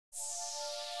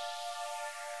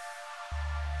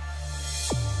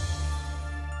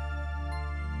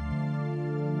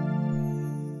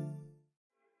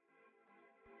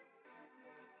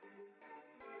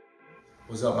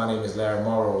What's up? My name is Larry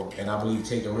Morrow, and I believe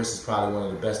taking risks is probably one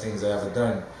of the best things I've ever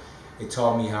done. It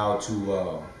taught me how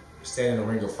to stand in the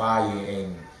ring of fire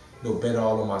and bet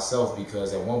all on myself,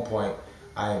 because at one point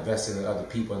I invested in other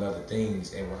people and other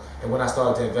things, and when I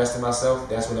started to invest in myself,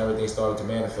 that's when everything started to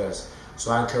manifest.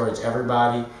 So I encourage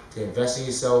everybody to invest in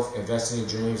yourself, invest in your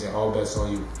dreams, and all bets on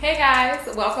you. Hey guys,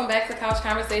 welcome back to Couch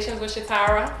Conversations with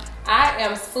Shatara. I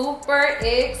am super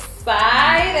excited,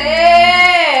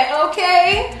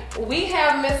 okay? We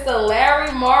have Mr.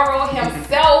 Larry Morrow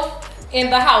himself in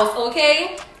the house,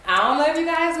 okay? I don't know if you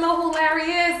guys know who Larry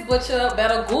is, but you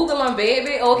better Google him,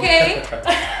 baby, okay?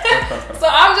 So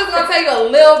I'm just gonna tell you a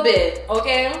little bit,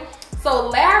 okay? So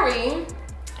Larry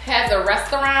has a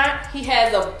restaurant, he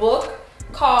has a book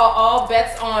called All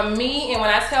Bets on Me, and when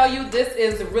I tell you this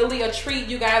is really a treat,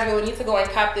 you guys really need to go and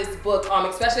cop this book,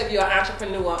 especially if you're an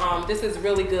entrepreneur. This is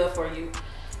really good for you.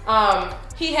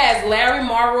 He has Larry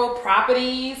Morrow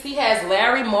Properties, he has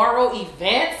Larry Morrow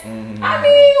Events. I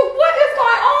mean, what is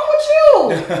going on with you?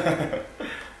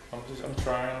 I'm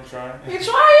trying. You're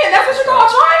trying? That's what you call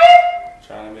trying?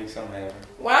 Trying to make something happen.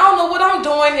 Well, I don't know what I'm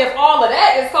doing if all of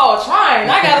that is called trying.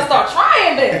 I gotta start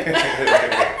trying then.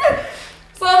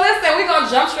 So listen, we're going to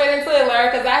jump straight into it,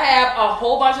 Larry, because I have a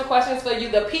whole bunch of questions for you.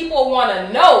 The people want to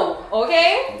know,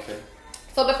 okay? Okay.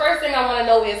 So the first thing I want to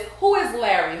know is, who is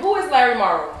Larry? Who is Larry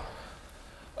Morrow?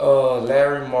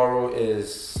 Larry Morrow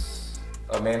is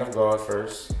a man of God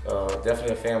first.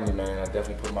 Definitely a family man. I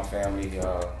definitely put my family,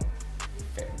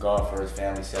 God first,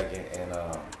 family second, and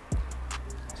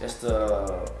just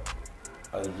a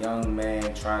young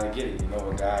man trying to get it. You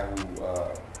know, a guy who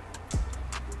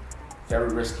very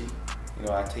risky. You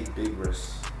know, I take big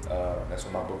risks. That's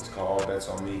what my book is called, All Bets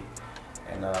on Me.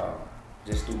 And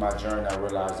just through my journey, I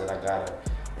realized that I gotta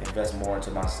invest more into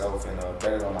myself and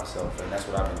better on myself, and that's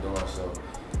what I've been doing. So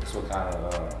that's what kind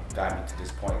of got me to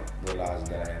this point, realizing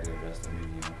that I had to invest in me.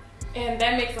 You know? And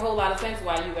that makes a whole lot of sense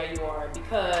why you where you are,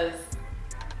 because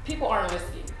people aren't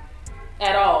risky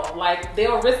at all. Like,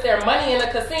 they'll risk their money in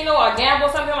a casino or gamble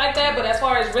or something like that, but as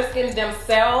far as risking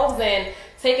themselves and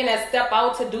taking that step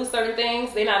out to do certain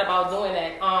things, they're not about doing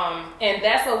that. And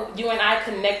that's you and I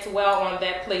connect well on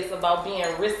that place about being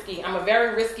risky. I'm a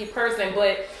very risky person,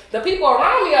 but the people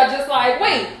around me are just like,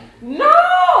 wait, no,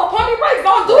 pump your brakes,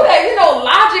 don't do that. You know,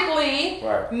 logically,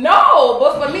 right. No.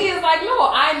 But for me, it's like, no,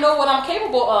 I know what I'm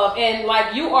capable of. And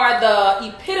like, you are the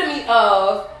epitome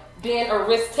of being a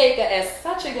risk taker at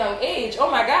such a young age.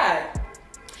 Oh my God.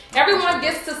 Everyone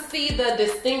gets to see the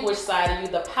distinguished side of you,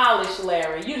 the polished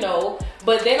Larry, you know,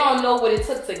 but they don't know what it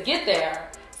took to get there.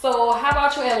 So how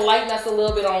about you enlighten us a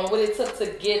little bit on what it took to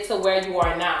get to where you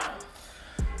are now?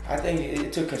 I think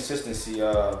it took consistency.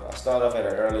 I started off at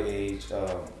an early age,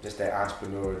 just that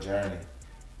entrepreneurial journey.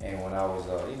 And when I was,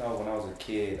 when I was a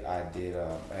kid, I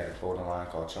had a clothing line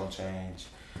called Chump Change.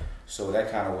 So that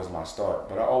kind of was my start.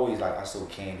 But I sold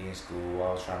candy in school.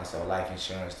 I was trying to sell life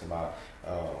insurance to my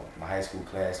high school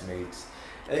classmates.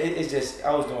 It's just,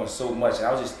 I was doing so much, and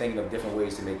I was just thinking of different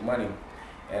ways to make money.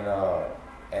 And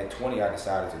at 20, I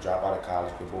decided to drop out of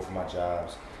college, quit both of my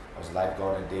jobs. I was a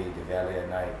lifeguard in the day, the valet at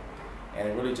night. And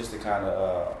it really just to kind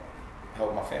of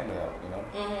help my family out, you know?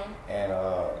 And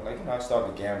I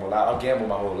started to gamble. I gambled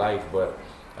my whole life, but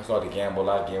I started to gamble a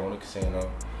lot, gamble in the casino.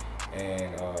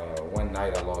 And one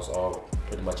night I lost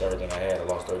pretty much everything I had. I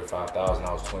lost $35,000.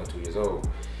 I was 22 years old.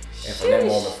 And from that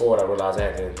moment forward, I realized I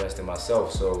had to invest in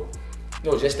myself. So,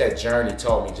 just that journey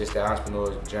taught me, just that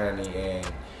entrepreneurial journey and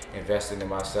investing in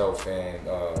myself, and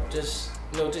just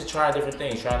trying different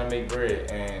things, trying to make bread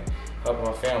and helping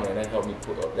my family. And that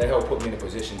helped put me in a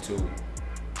position to,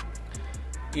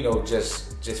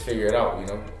 just figure it out.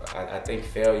 I think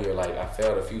failure, like I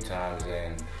failed a few times,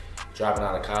 and dropping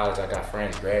out of college, I got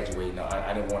friends graduating.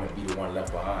 I didn't want to be the one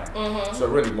left behind. So it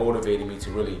really motivated me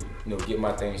to really, get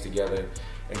my things together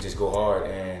and just go hard.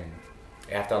 And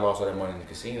after I lost all that money in the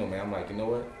casino, man, I'm like, you know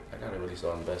what? I gotta really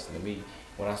start investing in me.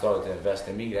 When I started to invest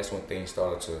in me, that's when things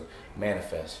started to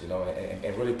manifest,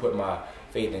 and really put my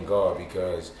faith in God,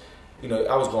 because,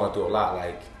 I was going through a lot.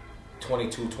 Like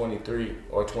 22, 23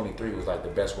 was like the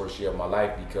best worst year of my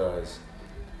life, because,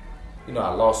 I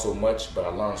lost so much, but I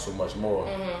learned so much more.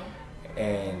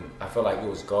 And I felt like it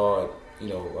was God,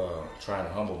 trying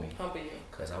to humble me. Humble you.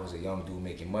 Because I was a young dude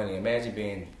making money. Imagine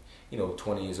being,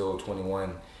 20 years old,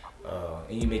 21,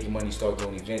 and you making money, start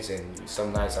doing events, and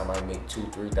some nights I might make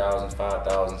 $2,000, $3,000,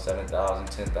 $5,000, $7,000,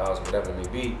 $10,000, whatever it may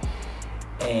be.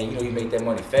 And, you make that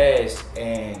money fast,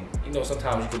 and,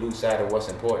 sometimes you can lose sight of what's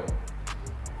important.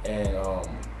 And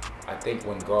I think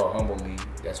when God humbled me,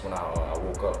 that's when I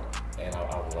woke up, and I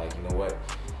was like, you know what?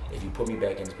 if you put me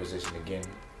back in this position again,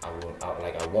 I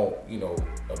won't, you know,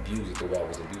 abuse it the way I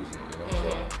was abusing it, you know.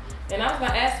 So, and I was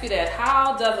gonna ask you that.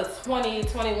 How does a 20,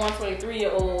 21,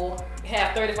 23-year-old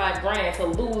have 35 grand to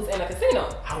lose in a casino?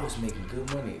 I was making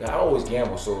good money. I always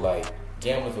gamble, so like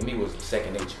gambling for me was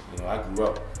second nature. You know, I grew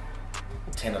up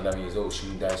 10, 11 years old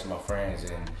shooting dice with my friends,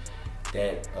 and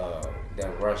that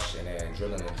rush and that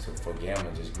adrenaline for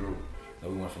gambling just grew. You know,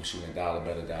 we went from shooting dollar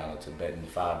bet a dollar to betting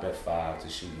 5 bet 5 to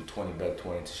shooting 20 bet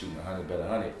 20 to shooting 100 bet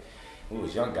 100. We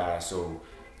was young guys, so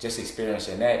just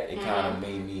experiencing that, it kind of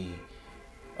made me,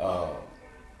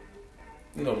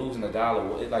 you know, losing a dollar.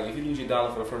 Like if you lose your dollar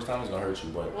for the first time, it's gonna hurt you.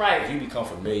 But if you become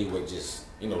familiar with just,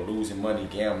 you know, losing money,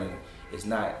 gambling, it's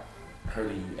not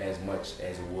hurting you as much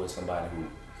as it would somebody who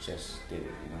just did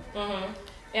it, you know.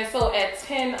 And so at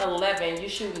 10, 11, you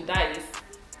shooting dice.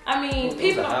 I mean,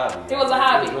 it was a hobby. It was a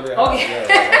hobby. It was really Okay.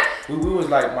 Yeah, we was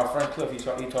like, my friend Cliff, he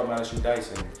taught me how to shoot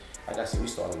dice, and like I said, we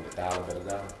started with a dollar bet a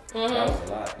dollar. That was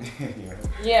a lot. You know?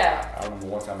 Yeah. I remember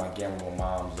one time I gambled with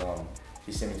mom's.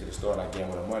 She sent me to the store and I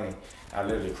gambled her money. I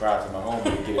literally cried to my homie to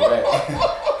get it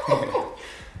back.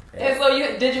 And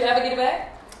so did you ever get it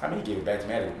back? I mean, he gave it back to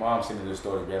me. Mom sent me to the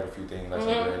store to grab a few things, like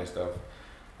some bread and stuff.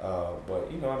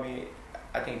 But you know, I mean,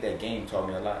 I think that game taught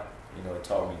me a lot. You know, it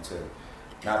taught me to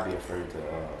not be afraid to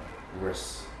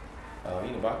risk.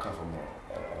 You know, but I come from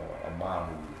a mom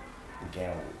who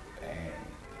gambled, and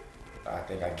I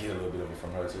think I get a little bit of it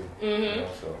from her too. You know,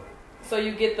 so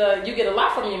you get a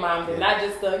lot from your mom, but not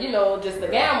just the, you know, just the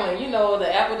gambling. You know,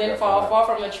 the apple didn't fall far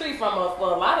from the tree for a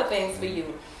lot of things for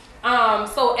you.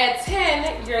 So at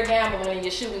 10, you're gambling and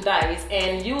you're shooting dice,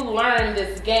 and you learn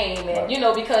this game, and you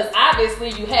know, because obviously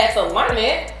you had to learn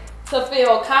it to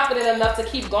feel confident enough to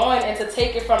keep going and to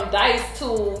take it from dice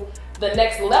to the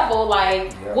next level.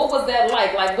 Like, what was that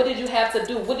like? Like, what did you have to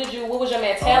do? What was your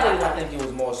mentality like? I think it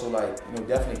was more so like, you know,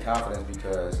 definitely confidence,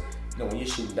 because, you know, when you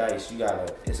shoot dice,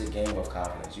 it's a game of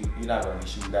confidence. You're not going to be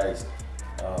shooting dice,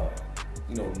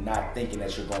 you know, not thinking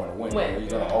that you're going to win. You know, you're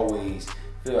going to always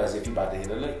feel as if you're about to hit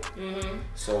a lick.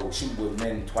 So shooting with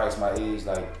men twice my age,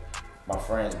 like my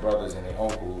friends, brothers, and their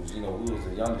uncles, you know, we was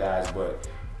the young guys, but,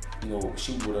 you know,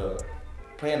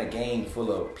 playing a game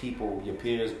full of people, your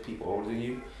peers, people older than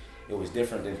you, it was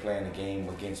different than playing a game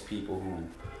against people who,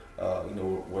 you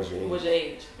know, was your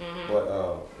age. But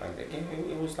like that game,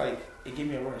 it was like, it gave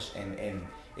me a rush, and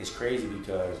it's crazy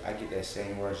because I get that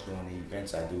same rush doing the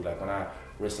events I do. Like when I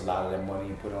risk a lot of that money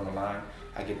and put it on the line,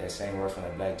 I get that same rush from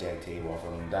that blackjack table off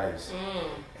of them dice.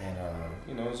 And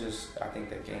you know, it's just, I think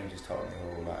that game just taught me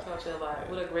a whole lot. Taught you a lot.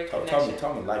 Yeah. What a great connection.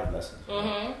 Taught me life lessons.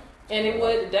 And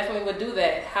it definitely would do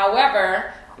that.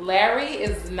 However, Larry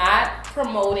is not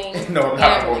promoting no,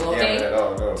 gambling, okay? At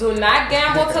all, no. Do not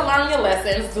gamble to learn your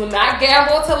lessons. Do not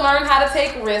gamble to learn how to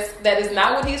take risks. That is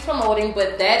not what he's promoting,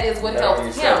 but that is what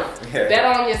helps him. Bet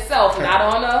on yourself, not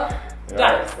on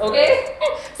dice, okay?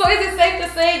 So is it safe to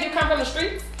say you come from the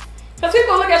streets? Because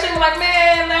people look at you and be like,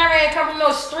 man, Larry ain't come from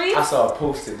no streets. I saw a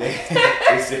post today.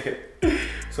 They said,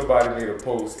 somebody made a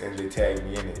post and they tagged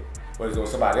me in it. But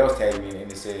somebody else tagged me in it,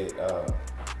 and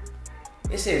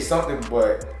it said something,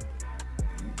 but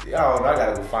I don't know, I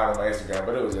gotta go find it on my Instagram,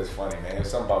 but it was just funny, man. It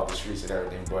was something about the streets and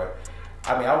everything. But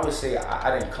I mean, I would say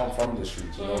I didn't come from the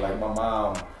streets, you know, like my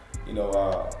mom, you know,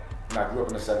 when I grew up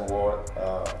in the Second Ward,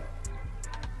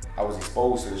 I was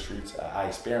exposed to the streets. I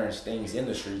experienced things in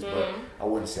the streets, but I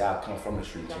wouldn't say I come from the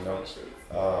streets, you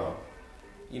know.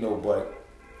 You know, but,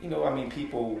 you know, I mean,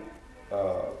 people,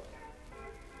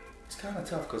 it's kind of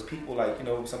tough because people, like, you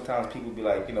know, sometimes people be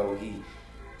like, you know,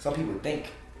 some people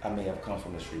think I may have come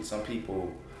from the streets. Some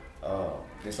people,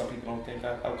 then some people don't think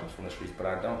I come from the streets, but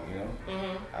I don't, you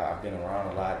know. I've been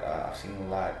around a lot. I've seen a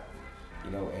lot,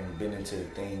 you know, and been into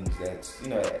things that's, you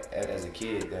know, as a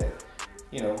kid that,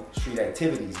 you know, street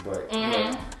activities, but, you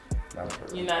know,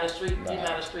 you're not a street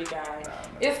guy.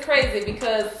 It's crazy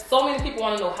because so many people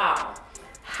want to know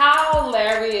how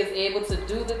Larry is able to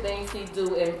do the things he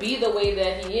do and be the way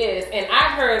that he is. And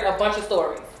I've heard a bunch of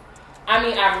stories. I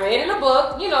mean, I've read in a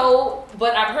book, you know,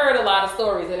 but I've heard a lot of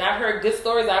stories, and I've heard good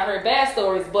stories, I've heard bad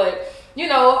stories, but, you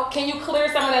know, can you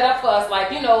clear some of that up for us?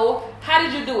 Like, you know, how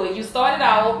did you do it? You started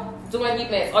out doing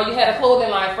events, or you had a clothing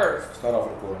line first? Start off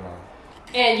with a clothing line.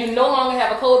 And you no longer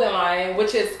have a clothing line,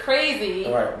 which is crazy.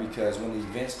 Right, because when the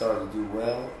events started to do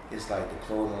well, it's like the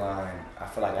clothing line, I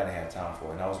feel like I didn't have time for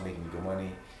it, and I was making good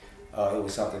money. It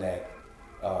was something that,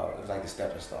 it was like the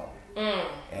stepping stone.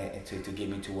 And to get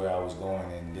me to where I was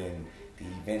going, and then the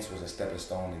events was a stepping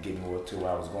stone to get me to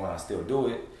where I was going. I still do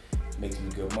it, makes me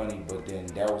good money, but then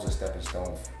that was a stepping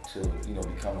stone to, you know,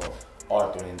 become an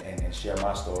author and share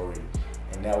my story,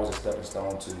 and that was a stepping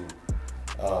stone to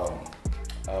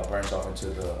branch off into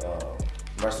the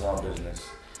restaurant business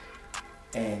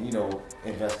and, you know,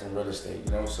 invest in real estate,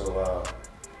 you know. So,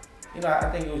 you know, I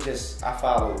think it was just, I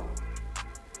followed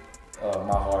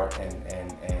my heart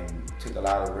and took a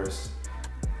lot of risks.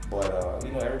 But,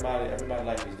 you know, everybody's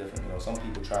life is different. You know, some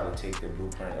people try to take the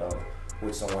blueprint of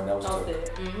what someone else took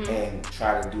and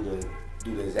try to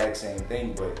do the exact same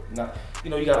thing, but not, you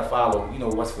know, you gotta follow, you know,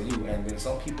 what's for you. And then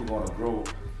some people gonna grow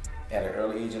at an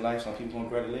early age in life, some people gonna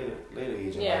grow at a later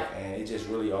age in life, and it's just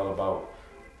really all about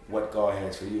what God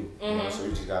has for you. You know, so you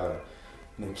just gotta,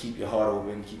 you know, keep your heart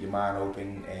open, keep your mind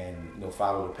open, and, you know,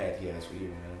 follow the path He has for you. You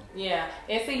know? Yeah,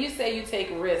 and see, you say you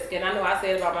take risk, and I know I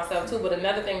say it about myself too, but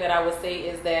another thing that I would say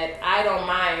is that I don't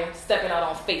mind stepping out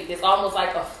on faith. It's almost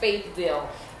like a faith deal.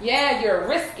 Yeah, you're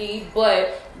risky,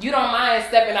 but you don't mind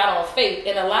stepping out on faith.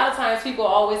 And a lot of times people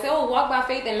always say, oh, walk by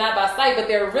faith and not by sight, but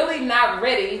they're really not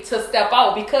ready to step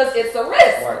out because it's a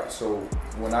risk. Right, so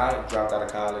when I dropped out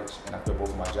of college and I quit both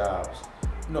of my jobs,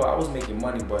 you know, I was making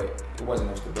money, but it wasn't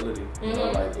no stability. You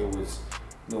know, like it was,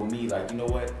 you know, me like, you know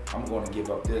what, I'm going to give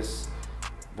up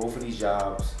both of these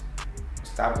jobs,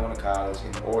 stop going to college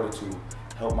in order to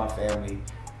help my family,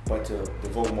 but to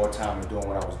devote more time to doing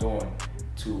what I was doing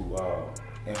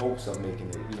in hopes of making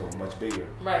it, you know, much bigger.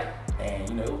 Right. And,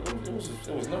 you know, it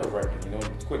was nerve-wracking, you know,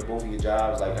 to quit both of your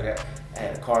jobs. Like, I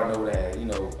had a car note, you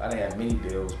know, I didn't have many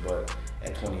bills, but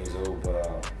at 20 years old,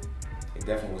 but it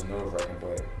definitely was nerve-wracking,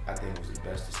 but I think it was the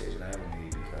best decision I ever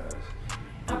made because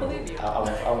I believe you.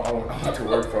 I went to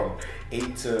work from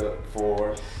 8 to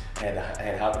 4, I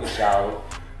had hopped in the shower,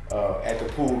 at the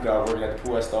pool, because I worked at the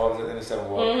pool at Stallings in the 7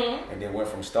 and then went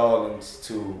from Stallings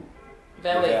to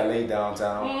Valet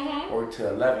downtown, worked till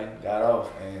 11, got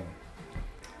off, and,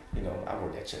 you know, I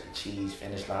worked at Chuck E. Cheese,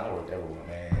 Finish Line, I worked everywhere,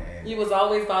 man. And you was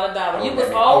always about a dollar. You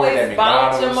was always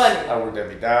about your money. I worked at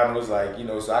McDonald's, like, you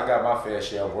know, so I got my fair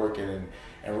share of working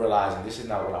and realizing this is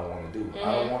not what I want to do.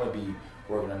 I don't want to be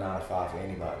working a 9 to 5 for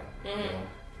anybody. You know?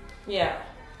 Yeah.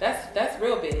 That's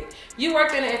real big. You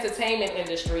worked in the entertainment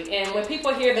industry, and when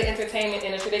people hear the entertainment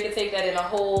industry, they can take that in a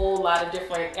whole lot of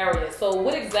different areas. So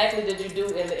what exactly did you do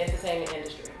in the entertainment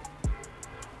industry?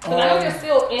 Because I know you're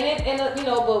still in it, you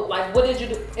know, but like, what did you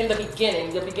do in the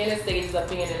beginning stages of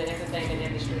being in the entertainment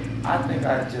industry? I think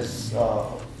I just,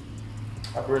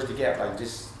 I bridged the gap. Like,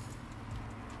 just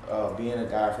being a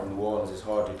guy from New Orleans, it's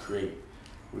hard to create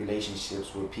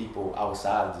relationships with people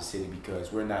outside of the city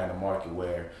because we're not in a market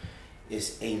where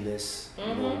it's A-list.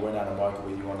 You know, we're not in a market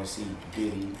where you want to see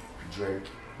Diddy, Drake,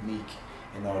 Meek,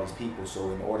 and all these people.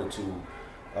 So in order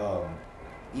to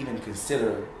even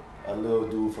consider a little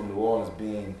dude from New Orleans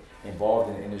being involved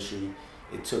in the industry,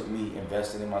 it took me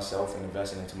investing in myself and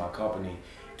investing into my company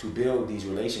to build these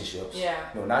relationships. Yeah.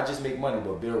 You know, not just make money,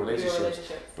 but build relationships.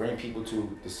 Bring people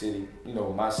to the city, you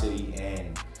know, my city,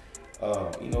 and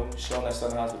you know, showing that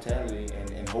Southern hospitality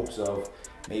in hopes of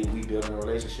maybe we building a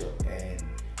relationship. And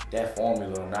that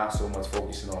formula, not so much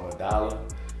focusing on a dollar,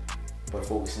 but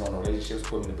focusing on relationships,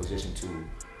 put me in a position to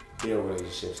build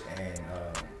relationships. And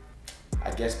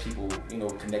I guess people, you know,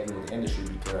 connecting with the industry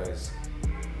because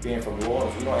being from New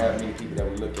Orleans, we don't have many people that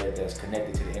we look at that's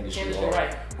connected to the industry. Or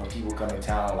right. When people come in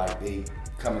town, like they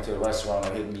come into the restaurant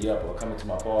or hitting me up or coming to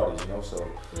my parties, you know. So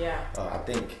yeah, I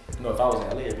think, you know, if I was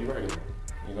in LA, it'd be regular.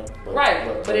 You know,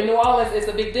 but in New Orleans, it's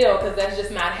a big deal because that's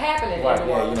just not happening in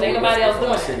New Orleans. Ain't nobody else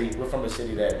doing it. We're from a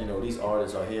city that, you know, these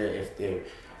artists are here if they're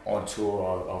on tour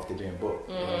or if they're being booked.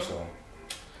 You know, so,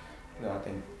 you know, I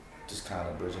think just kind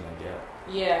of bridging that gap.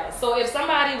 Yeah. So if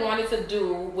somebody wanted to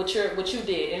do what you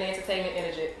did in the entertainment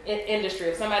industry,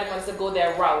 if somebody wanted to go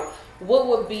that route, what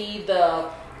would be the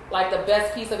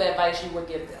best piece of advice you would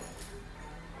give them?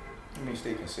 I mean,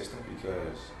 stay consistent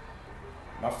because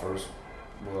I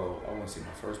wouldn't say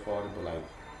my first party, but like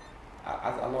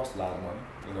I lost a lot of money.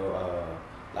 You know,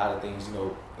 a lot of things. You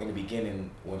know, in the beginning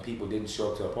when people didn't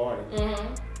show up to a party,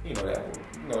 you know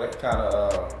that kind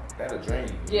of that'll drain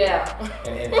you. Yeah.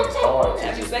 And it's hard.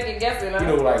 Have you second guessing? You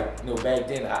know, like, you know, back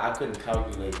then I couldn't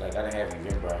calculate. Like, I didn't have an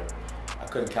Eventbrite. I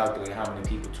couldn't calculate how many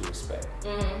people to expect.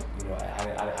 You know,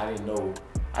 I didn't know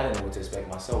what to expect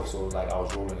myself. So it was like I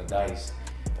was rolling the dice,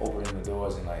 opening the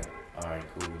doors, and like, all right,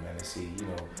 cool, man. Let's see. You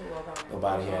know,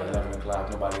 nobody had 11 o'clock,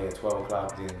 nobody had 12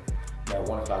 o'clock. Then at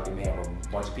 1 o'clock, they may have a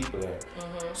bunch of people there.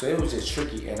 So it was just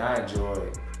tricky, and I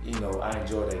enjoyed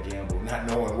that gamble, not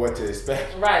knowing what to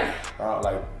expect. Right.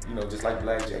 Like, you know, just like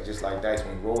blackjack, just like dice,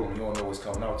 when you roll them, you don't know what's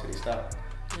coming out till they stop.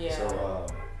 Yeah. So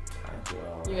I enjoy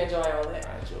all that. You enjoy all that.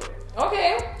 I enjoy it.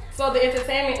 Okay. So the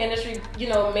entertainment industry, you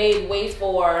know, made way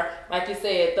for, like you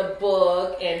said, the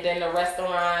book and then the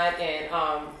restaurant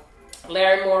and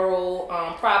Larry Morrow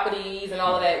properties and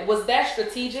all of that. Was that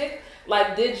strategic?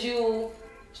 Like, did you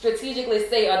strategically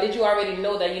say, or did you already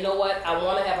know that, you know what, I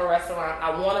want to have a restaurant, I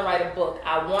want to write a book,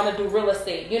 I want to do real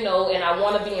estate, you know, and I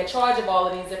want to be in charge of all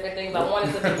of these different things. I want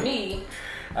it to be me.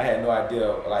 I had no idea.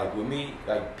 Like with me,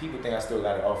 like people think I still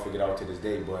got it all figured out to this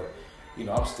day, but you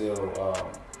know, I'm still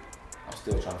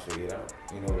trying to figure it out.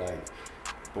 You know, like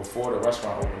before the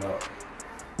restaurant opened up,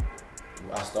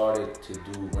 I started to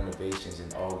do renovations in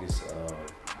August of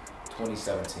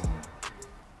 2017.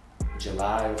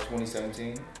 July of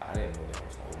 2017, I didn't know that I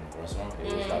was gonna open a restaurant.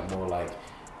 It was like more like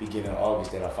beginning of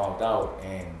August that I found out,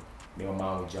 and me and my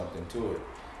mom, we jumped into it.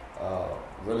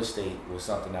 Real estate was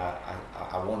something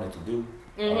I wanted to do,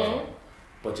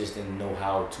 but just didn't know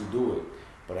how to do it.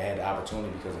 But I had the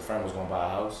opportunity because a friend was gonna buy a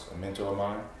house, a mentor of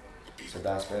mine,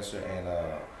 Sadat Spencer, and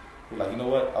he was like, you know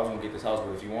what, I was gonna get this house,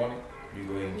 but if you want it, you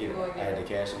go ahead and get it. I had the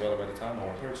cash available at the time, I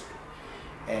went purchase it.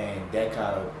 And that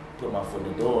kind of put my foot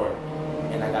in the door,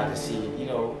 and I got to see, you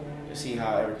know, see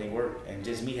how everything worked. And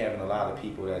just me having a lot of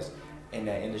people that's in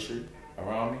that industry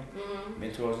around me,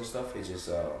 mentors and stuff, it just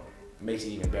makes it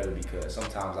even better because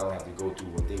sometimes I don't have to go through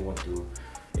what they went through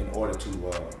in order to,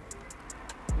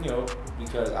 you know,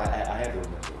 because I had those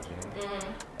mentors, you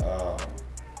know.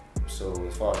 So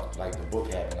as far as like the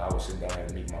book happened, I was sitting down having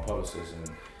to meet my publicist, and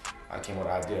I came with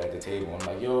an idea at the table. I'm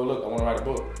like, yo, look, I want to write a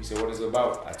book. He said, what is it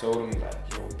about? I told him. He's like,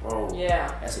 yo, bro,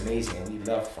 that's amazing. And we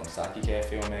left from Saki Cat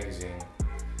Film Magazine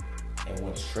and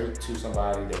went straight to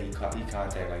somebody that he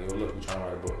contacted, like, yo, look, we're trying to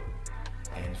write a book.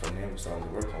 And from there, we started to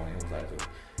work on it. It was like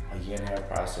a year and a half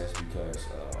process because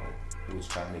we was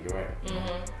trying to make it right.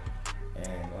 And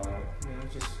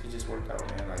it just worked out,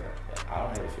 man. Like I don't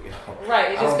have it figured out.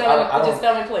 Right, it just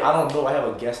fell in place. I don't know. I have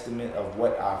a guesstimate of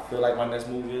what I feel like my next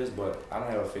move is, but I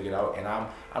don't have it figured out. And I'm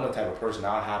the type of person,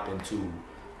 I'll hop into,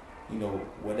 you know,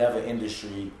 whatever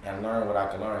industry and learn what I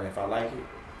can learn. If I like it,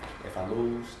 if I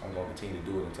lose, I'm gonna continue to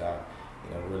do it until I, you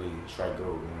know, really strike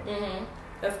gold. You know?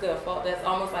 That's good. That's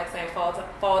almost like saying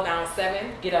fall down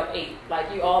 7, get up 8.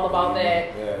 Like you all about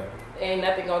that. Yeah. Ain't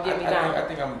nothing gonna get me down. I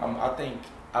think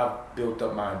I've built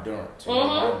up my endurance. You know,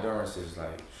 my endurance is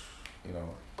like, you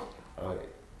know,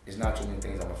 it's not too many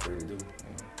things I'm afraid to do. You know?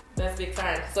 That's big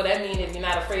time. So that means if you're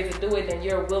not afraid to do it, then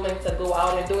you're willing to go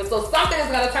out and do it. So something is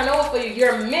gonna turn over for you.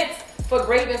 You're meant for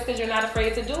greatness because you're not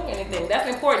afraid to do anything. That's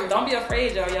important. Don't be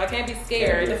afraid, y'all. Y'all can't be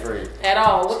scared at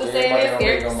all. What the saying is?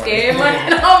 Scared money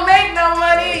don't make no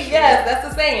money. Yes, that's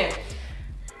the saying.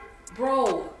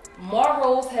 Bro,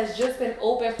 Morrow's has just been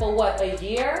open for what, a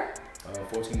year?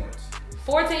 14 months.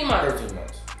 14 months. 13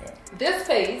 months. Yeah. This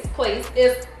place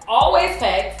is always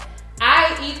packed.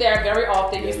 I eat there very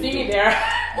often. You see me there.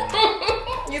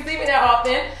 You see me there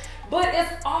often. But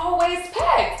it's always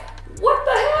packed. What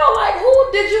the hell? Like,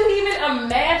 who did you even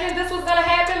imagine this was gonna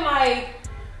happen? Like,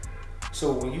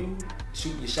 so when you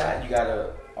shoot your shot, you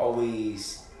gotta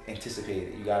always anticipate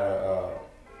it. You gotta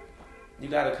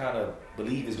kind of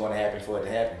believe it's gonna happen for it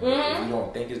to happen. If you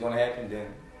don't think it's gonna happen,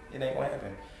 then it ain't gonna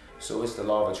happen. So it's the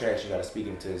law of attraction. You gotta speak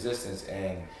it into existence.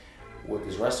 And with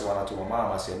this restaurant, I told my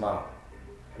mom, I said, Mom,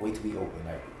 wait till we open.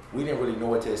 Like, we didn't really know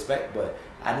what to expect, but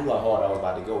I knew how hard I was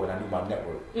about to go, and I knew my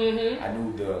network. I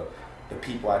knew the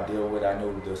people I deal with. I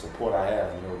know the support I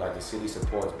have. You know, like the city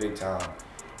supports big time,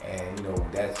 and you know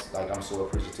that's like I'm so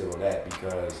appreciative of that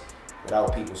because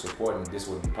without people supporting, this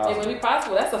wouldn't be possible. It wouldn't be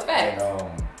possible. That's a fact.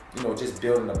 And you know, just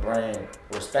building a brand,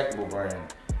 a respectable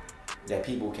brand that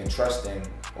people can trust in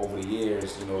over the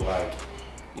years. You know, like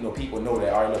people know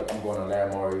that. All right, look, I'm going to a Larry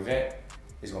Morrow event.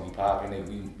 It's gonna be popping.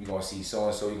 You're gonna see so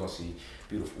and so. You're gonna see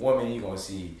beautiful women. You're gonna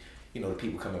see, you know, the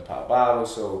people come and pop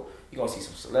bottles. So you're gonna see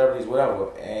some celebrities,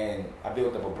 whatever. And I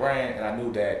built up a brand, and I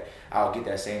knew that I'll get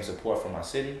that same support from my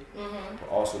city, but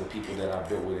also the people that I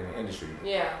built with in the industry.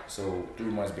 Yeah. So 3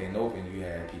 months being open, you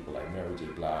had people like Mary J.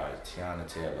 Blige, Tiana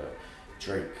Taylor,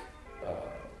 Drake,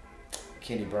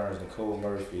 Kenny Burns, Nicole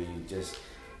Murphy, just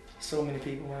so many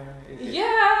people, man.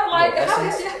 Yeah, like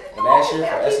last year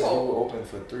for Essence, we were open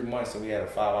for 3 months, and we had a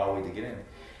 5-hour wait to get in.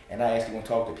 And I actually want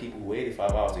to talk to people who waited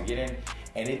 5 hours to get in,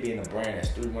 and it being a brand that's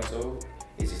 3 months old,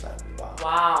 it's just like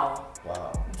wow.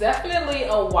 Definitely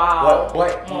a wow.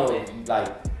 But you know, like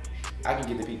I can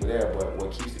get the people there, but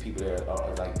what keeps the people there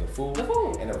are like the food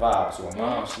and the vibe. So my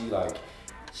mom, she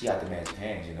got the magic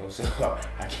hands, you know, so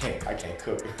I can't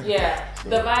cook. Yeah, so.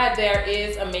 The vibe there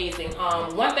is amazing.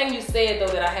 One thing you said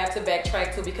though that I have to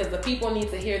backtrack to because the people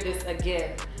need to hear this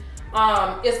again.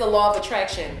 It's the law of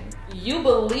attraction. You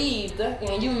believed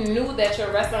and you knew that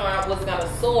your restaurant was gonna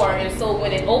soar, and so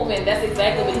when it opened, that's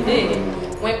exactly what it did.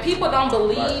 When people don't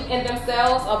believe in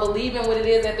themselves or believe in what it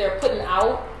is that they're putting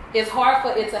out, it's hard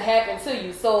for it to happen to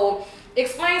you. So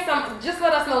Explain just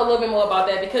let us know a little bit more about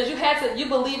that, because you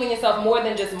believe in yourself more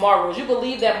than just morals. You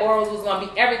believe that morals was going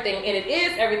to be everything, and it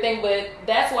is everything, but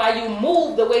that's why you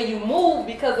move the way you move,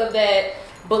 because of that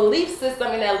belief system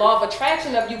and that law of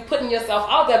attraction of you putting yourself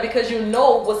out there because you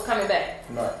know what's coming back.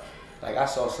 Right. Like I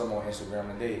saw something on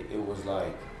Instagram today. It was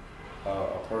like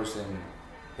a person,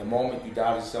 the moment you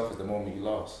doubt yourself is the moment you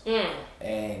lost.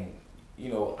 And you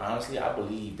know, honestly, I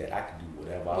believe that I can do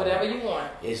whatever you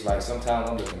want. It's like sometimes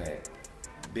I'm looking at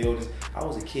buildings. I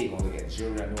was a kid going to look at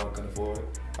jewelry I knew I couldn't afford.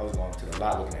 I was going to the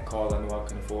lot looking at cars I knew I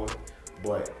couldn't afford.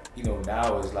 But, you know,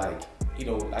 now it's like, you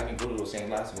know, I can go to those same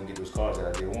lots and go get those cars that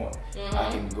I did want.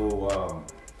 I can go,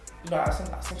 you know,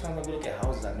 sometimes I go look at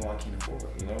houses I know I can't afford,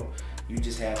 you know. You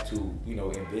just have to, you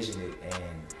know, envision it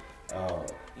and,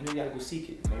 you know, you gotta go seek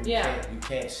it. You know? You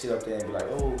can't sit up there and be like,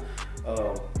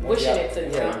 wishing it to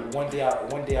you. Yeah, one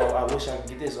day I wish I could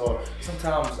get this. Or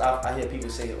sometimes I hear people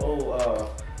say,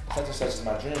 such and such is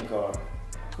my dream car.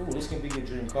 Cool, this can be your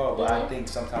dream car, but I think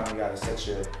sometimes you gotta set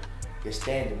your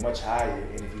standard much higher,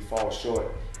 and if you fall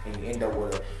short and you end up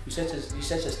with you set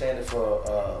your standard for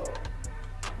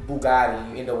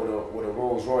Bugatti, you end up with a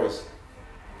Rolls Royce.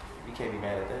 You can't be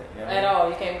mad at that. You know at all,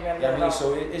 you can't be mad at that. I mean,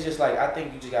 so it's just like I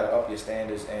think you just gotta up your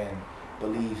standards and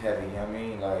believe heavy. You know what I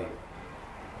mean?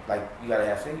 Like you gotta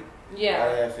have faith. Yeah. You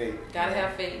gotta have faith. Gotta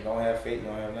have faith. You don't have faith, you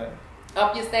don't have nothing.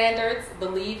 Up your standards,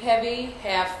 believe heavy,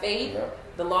 have faith. Yep.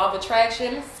 The law of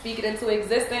attraction, speak it into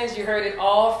existence. You heard it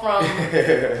all from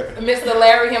Mr.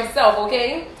 Larry himself,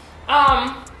 okay?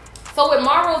 So with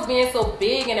Morrow's being so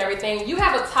big and everything, you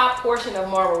have a top portion of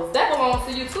Morrow's. That belongs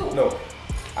to you too. No,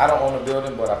 I don't own a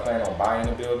building, but I plan on buying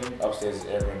a building. Upstairs is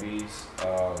Airbnbs.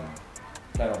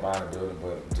 Plan on buying a building,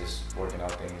 but just working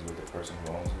out things with the person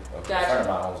who owns it. Gotcha. A friend of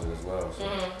mine owns it as well.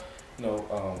 So, you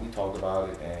know, we talked about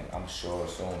it, and I'm sure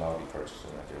soon I'll be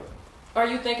purchasing that building. Are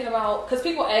you thinking about, because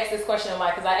people ask this question a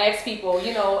lot, because I ask people, what do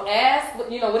y'all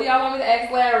want me to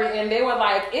ask Larry? And they were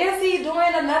like, is he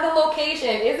doing another location?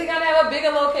 Is he going to have a bigger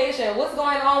location? What's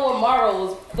going on with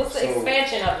Morrow's? What's the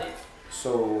expansion of it?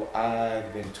 So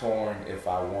I've been torn if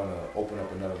I want to open up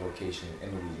another location in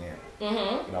Louisiana.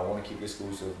 You know, I want to keep it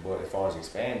exclusive, but as far as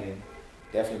expanding,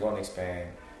 definitely going to expand.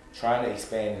 Trying to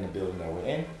expand in the building that we're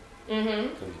in,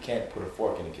 because you can't put a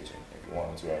fork in the kitchen if you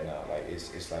wanted to right now. Like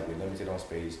it's like we're limited on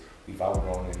space. We've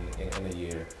outgrown in a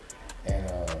year,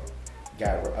 and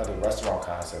got other restaurant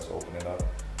concepts opening up.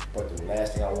 But the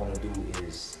last thing I want to do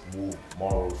is move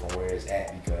Morrow from where it's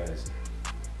at, because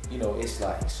you know it's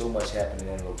like so much happening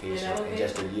in the location in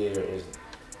just a year. Is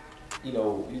you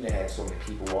know you done had so many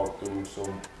people walk through, so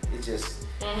it just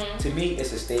to me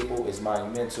it's a staple. It's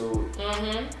monumental.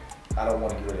 I don't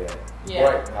want to get rid of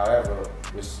that. But however,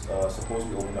 we're supposed to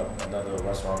be opening up another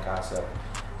restaurant concept.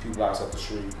 Few blocks up the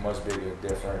street, much bigger,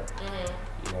 different.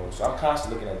 You know, so I'm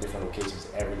constantly looking at different locations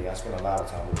every day. I spend a lot of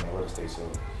time looking at real estate,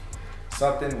 so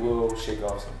something will shake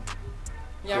off some.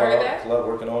 Y'all heard that? Club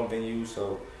working on venues,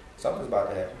 so something's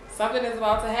about to happen. Something is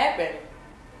about to happen.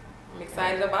 I'm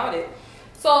excited about it.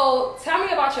 So tell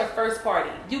me about your first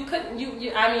party. You couldn't,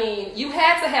 I mean, you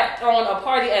had to have thrown a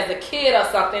party as a kid or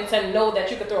something to know that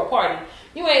you could throw a party.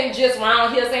 You ain't just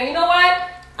around here saying, you know what?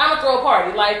 I'm gonna throw a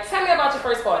party. Like, tell me about your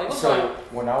first party. What's going on?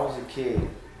 When I was a kid,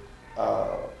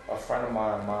 a friend of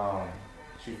mine, mom,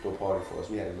 she threw a party for us.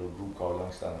 We had a little group called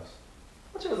Young Stunners.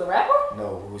 What, you was a rapper?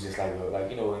 No, it was just like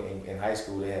you know, in high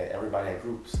school, everybody had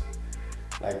groups.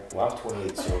 Like, well, I'm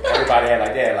 28, so everybody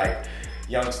had like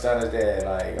Young Stunners, they had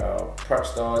like Prep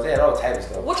Stars, they had all types of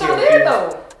stuff. What y'all did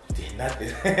though? Did nothing.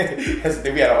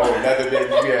 We had a whole leather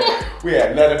business. We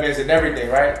had Leathermans and everything,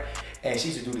 right? And she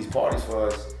used to do these parties for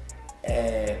us.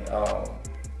 And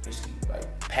basically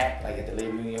like packed like at the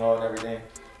Labor Union Hall and everything,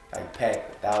 like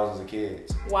packed thousands of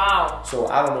kids. Wow. So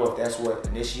I don't know if that's what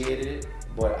initiated it,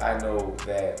 but I know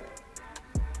that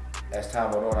as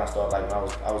time went on, I started like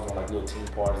I was doing like little team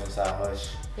parties inside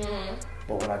Hush.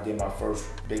 But when I did my first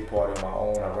big party on my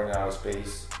own, I rented out of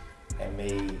space and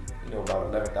made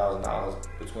about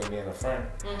 $11,000 between me and a friend.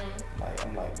 Like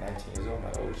I'm like 19 years old. I'm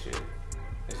like, oh shit,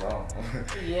 it's on.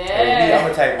 Yeah. I'm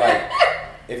the type like.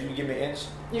 If you give me an inch,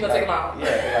 you gonna take them out. Yeah,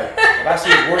 like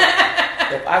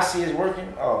if I see it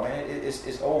working, oh man,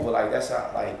 it's over. Like that's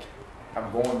how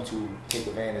I'm going to take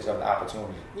advantage of the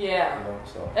opportunity. Yeah. You know,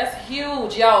 so that's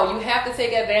huge, yo. You have to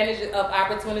take advantage of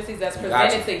opportunities that's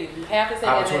presented to you. You have to take advantage.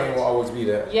 Opportunity will always be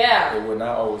there. Yeah. It will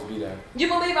not always be there. You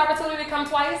believe opportunity come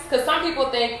twice? Because some people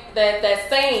think that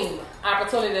same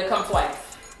opportunity will come twice.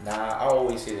 Nah, I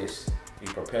always say this: you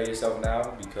prepare yourself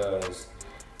now, because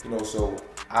so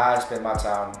I spend my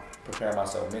time preparing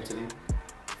myself mentally,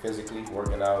 physically,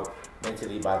 working out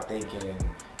mentally by thinking and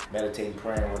meditating,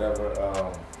 praying,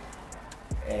 whatever.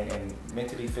 and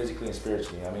mentally, physically, and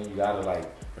spiritually. I mean, you gotta like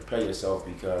prepare yourself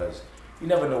because you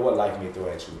never know what life may throw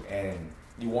at you, and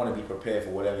you want to be prepared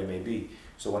for whatever it may be.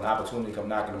 So when opportunity come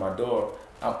knocking on my door,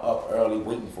 I'm up early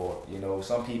waiting for it. You know,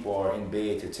 some people are in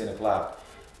bed till 10 o'clock.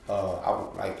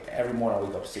 Like every morning I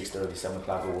wake up 6:30, 7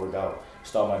 o'clock to work out,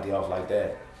 start my day off like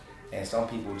that. And some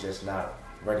people just not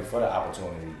ready for the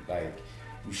opportunity. Like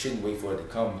you shouldn't wait for it to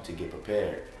come to get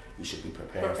prepared. You should be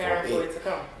preparing for it to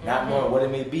come. Not knowing what it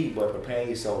may be, but preparing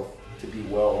yourself to be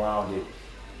well-rounded,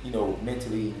 you know,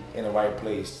 mentally in the right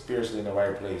place, spiritually in the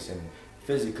right place, and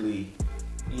physically,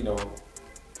 you know,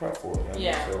 prep for it.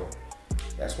 Yeah. So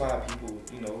that's why people,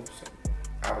 you know,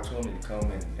 opportunity to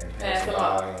come and pass it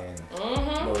by, and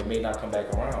you know, it may not come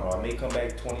back around, or it may come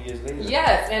back 20 years later.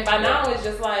 Yes, and by now it's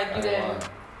just like you didn't.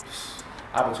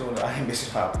 Opportunity, I ain't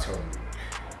missing an opportunity.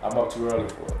 I'm up too early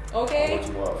for it. Okay. I'm up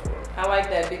too hard for it. I like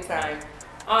that big time.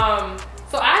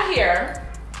 So I hear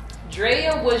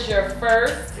Drea was your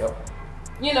first,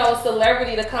 you know,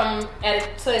 celebrity to come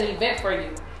to an event for you.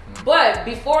 But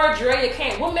before Drea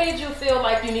came, what made you feel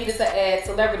like you needed to add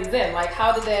celebrities in? Like,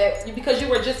 how did that? Because you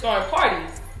were just throwing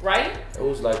parties, right? It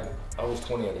was like I was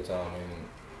 20 at the time, and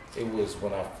it was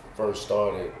when I first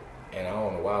started, and I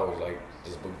don't know why I was like,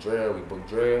 just book Drea, we booked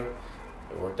Drea.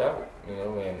 It worked out, you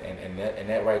know, and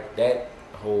that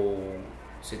whole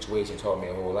situation taught me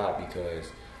a whole lot,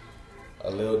 because a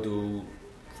little dude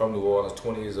from New Orleans,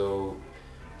 20 years old,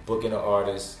 booking an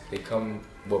artist,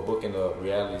 booking a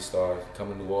reality star, come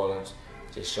to New Orleans,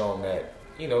 just show them that,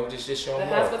 you know, just show them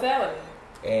the hospitality.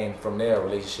 And from there, a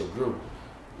relationship grew,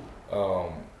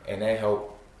 and that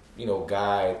helped, you know,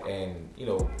 guide and, you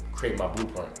know, create my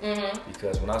blueprint.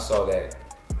 Because when I saw that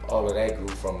all of that grew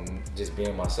from just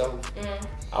being myself,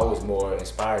 I was more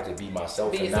inspired to be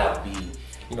myself and not be,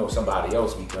 you know, somebody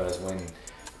else. Because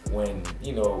when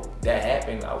you know that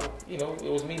happened, you know,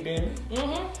 it was me being me.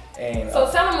 And so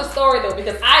tell them the story though,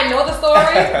 because I know the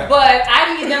story, but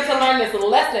I need them to learn this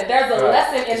lesson. There's a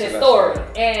lesson in this story,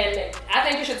 and I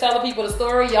think you should tell the people the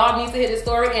story. Y'all need to hear the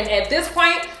story, and at this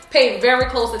point, pay very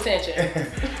close attention.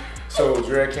 So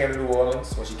Drea came to New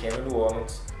Orleans. When she came to New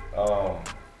Orleans,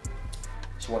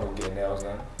 she wanted to get her nails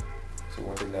done, so we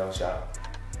went to the nail shop,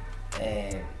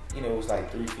 and you know, it was like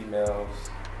 3 females.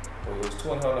 Well, it was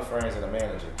 2 of her friends and a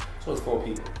manager, so it was 4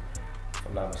 people, if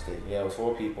I'm not mistaken. Yeah, it was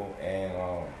 4 people, and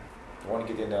one to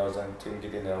get their nails done, 2 to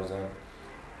get their nails done.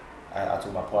 I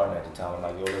told my partner at the time, I'm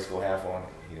like, yo, let's go half on it.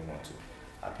 He didn't want to.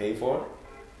 I paid for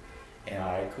it, and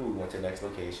all right, cool. We went to the next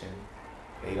location.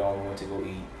 Later on, we went to go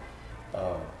eat,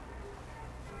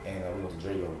 and we went to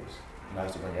Drago's. And I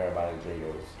used to bring everybody to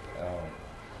Drago's.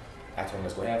 I told him,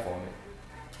 let's go half on it.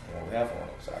 And we went half on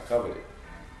it, so I covered it.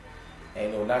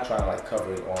 And you know, not trying to like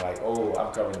cover it on like, oh,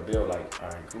 I'm covering the bill. Like, all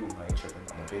right, cool, I ain't tripping.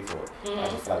 I'm gonna pay for it. I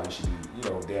just feel like we should be, you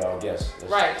know, they're our guests.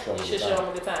 Right, you should show them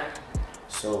a good time.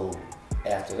 So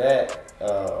after that,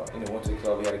 you know, went to the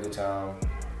club. We had a good time.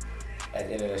 At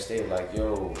the end of that stay, like,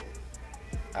 yo,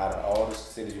 out of all the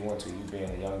cities you went to, you being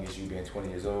the youngest, you being 20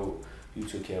 years old, you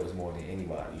took care of us more than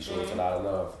anybody. You showed us a lot of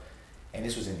love. And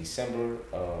this was in December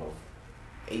of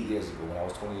 8 years ago when I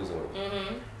was 20 years old.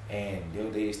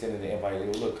 And they extended the invite.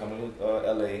 They go, look, come to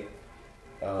LA.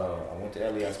 I went to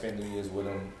LA. I spent New Year's with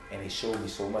them, and they showed me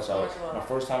so much. My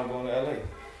first time going to LA,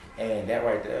 and that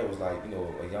right there was like, you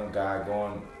know, a young guy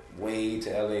going way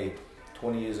to LA,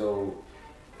 20 years old,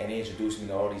 and they introduced me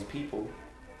to all these people.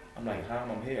 I'm like, how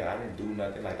am I here? I didn't do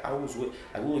nothing. Like I was with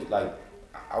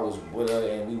her,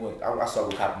 and we went. I saw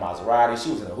her cop a Maserati.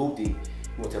 She was in a hoopty.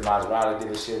 We went to Maserati, did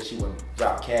this shit. She went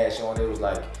drop cash on it. It was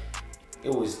like,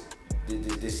 it was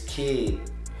this kid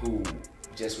who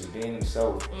just was being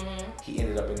himself. He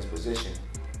ended up in this position.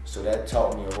 So that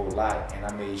taught me a whole lot, and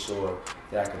I made sure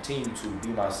that I continue to be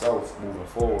myself moving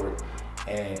forward,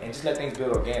 and just let things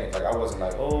build organic. Like I wasn't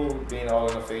like, oh, being all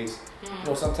in the face. You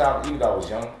know, sometimes even though I was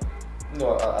young, you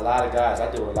know, a lot of guys, I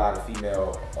deal with a lot of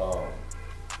female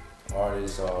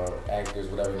artists or actors,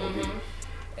 whatever it may be,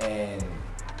 and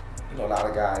you know, a lot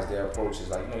of guys, their approach is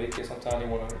like, you know, sometimes they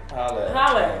want to holler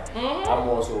at. I'm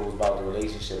more so about the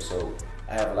relationship, so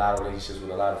I have a lot of relationships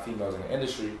with a lot of females in the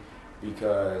industry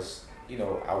because, you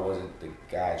know, I wasn't the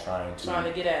guy trying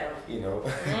to get at them. You know,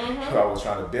 I was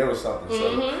trying to build something.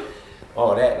 So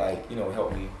all that, like, you know,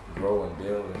 helped me grow and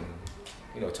build, and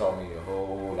you know, taught me a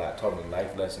whole lot. Taught me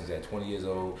life lessons at 20 years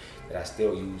old that I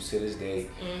still use to this day,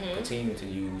 continue to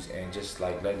use, and just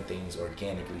like letting things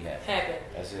organically happen.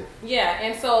 That's it. Yeah,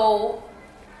 and so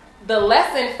the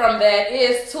lesson from that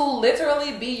is to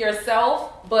literally be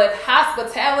yourself, but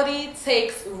hospitality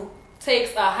takes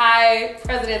a high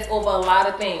precedence over a lot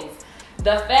of things.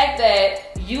 the fact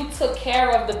that you took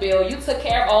care of the bill, you took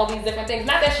care of all these different things.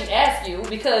 Not that she asked you,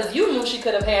 because you knew she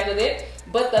could have handled it,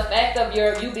 but the fact of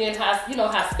you being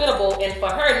hospitable, and for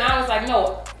her now it's like,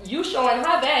 no, you showing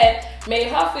her that made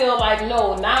her feel like,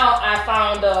 no, now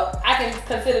I can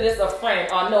consider this a friend,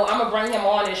 or no, I'm gonna bring him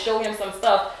on and show him some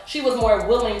stuff. She was more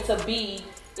willing to be,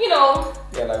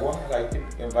 Yeah, like what? Like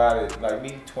invited, like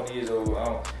me, 20 years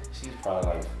old. She's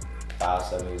probably like 5,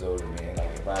 7 years older than me. And,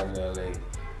 like invited me to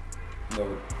LA.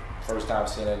 First time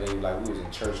seeing LA, like we was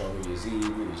in church on New Year's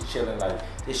Eve. We was chilling, like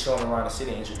just showing around the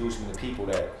city, introducing me to people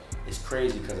that it's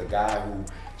crazy, because a guy who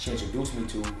she introduced me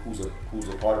to, who's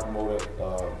a party promoter,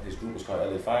 his group was called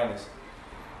LA Finest.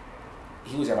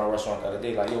 He was at my restaurant the other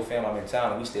day, like, yo fam, I'm in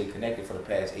town, and we stayed connected for the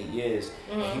past 8 years.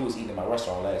 And he was eating at my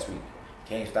restaurant last week.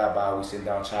 Came, stopped by, we sit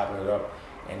down chopping it up,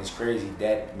 and it's crazy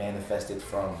that manifested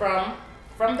from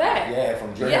that. Yeah,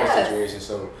 from during that situation.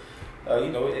 So,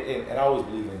 and I always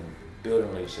believe in building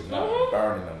relationships, not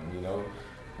burning them.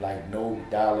 Like no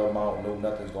dollar amount, no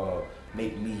nothing's gonna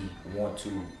make me want to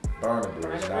burn a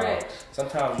bridge. Now,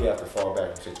 sometimes you have to fall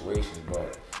back from situations,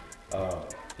 but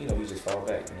you just fall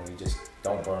back. You just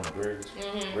don't burn the bridge.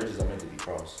 Bridges are meant to be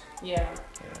crossed. Yeah,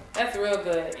 that's real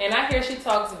good. And I hear she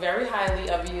talks very highly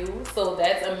of you, so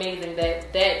that's amazing.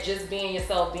 That just being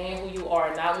yourself, being who you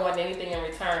are, not wanting anything in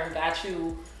return, got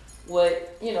you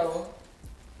what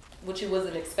you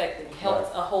wasn't expecting.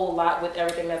 Helped a whole lot with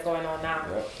everything that's going on now.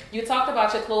 You talked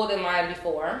about your clothing line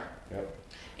before.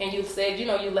 And you said, you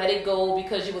let it go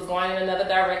because you was going in another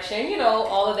direction,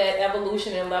 all of that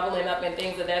evolution and leveling up and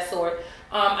things of that sort.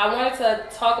 I wanted to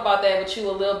talk about that with you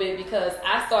a little bit, because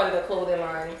I started a clothing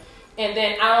line, and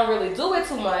then I don't really do it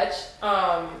too much.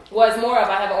 It's more of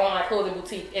I have an online clothing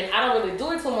boutique, and I don't really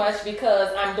do it too much because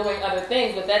I'm doing other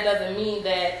things, but that doesn't mean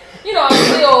that,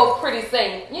 I'm still pretty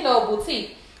same,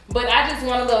 boutique. But I just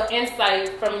want a little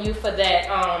insight from you for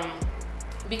that,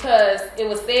 because it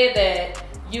was said that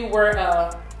you were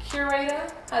a curator.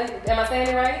 Am I saying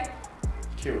it right?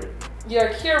 Curator. You're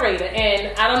a curator,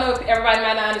 and I don't know if everybody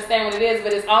might not understand what it is,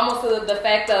 but it's almost the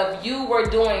fact of you were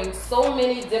doing so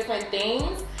many different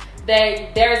things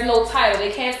that there's no title.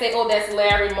 They can't say, oh, that's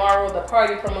Larry Morrow, the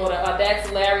party promoter, or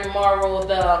that's Larry Morrow,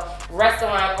 the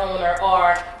restaurant owner,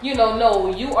 or,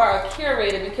 no, you are a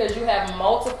curator because you have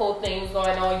multiple things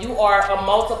going on. You are a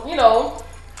multiple,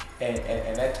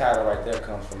 And that title right there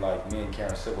comes from, like, me and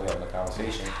Karen Sybil having a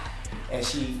conversation. And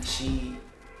she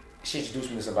introduced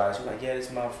me to somebody. She was like, yeah, this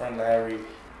is my friend Larry,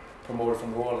 promoter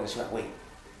from New Orleans. She's like, wait,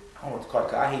 I don't want to call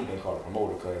it, I hate being called a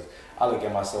promoter, because I look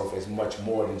at myself as much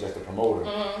more than just a promoter.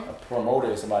 A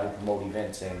promoter is somebody who promote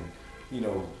events, and,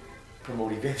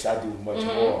 promote events I do much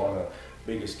more on a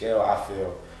bigger scale, I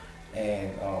feel.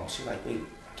 And she's like, wait,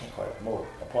 I can't call it a promoter,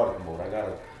 a party promoter.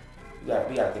 We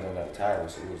gotta think of another title.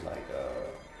 So it was like,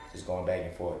 just going back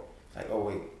and forth. Like, oh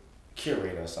wait,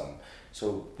 curator or something.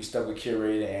 So we stuck with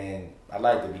curator, and I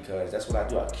liked it because that's what I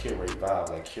do. I curate vibes,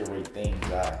 I curate things.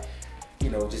 I,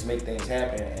 just make things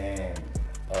happen. And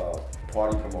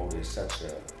party promoter is such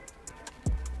a,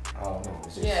 I don't know.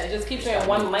 It just keeps you in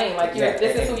one lane. Like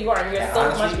this is who you are, and you're so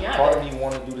much beyond. Part of me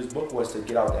wanting to do this book was to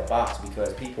get out that box,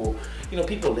 because people,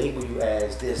 people label you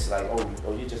as this, like,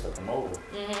 oh, you're just a promoter.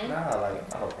 Nah,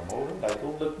 like, I'm not a promoter. Like,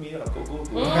 go look me up, go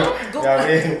Google. You know what I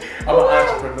mean? I'm an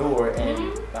entrepreneur,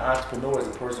 and an entrepreneur is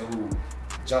a person who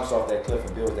jumps off that cliff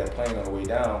and builds that plane on the way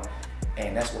down.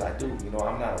 And that's what I do.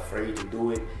 I'm not afraid to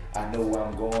do it. I know where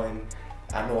I'm going.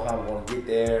 I know how I'm going to get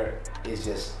there. It's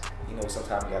just,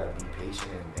 sometimes you got to be patient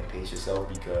and pace yourself,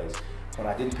 because when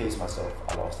I didn't pace myself,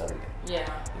 I lost everything. Yeah.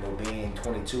 Being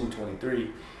 22,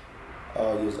 23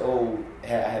 years old, I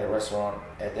had a restaurant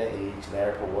at that age,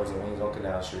 Larry Morrow and Wings on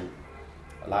Canal Street.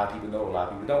 A lot of people know, a lot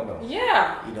of people don't know.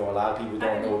 Yeah. A lot of people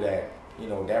don't know that,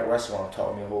 that restaurant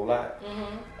taught me a whole lot.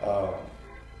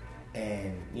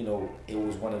 And, it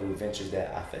was one of the ventures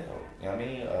that I failed. You know what I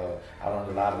mean? I learned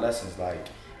a lot of lessons. Like,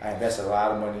 I invested a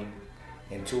lot of money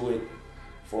into it.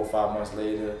 4 or 5 months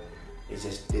later, it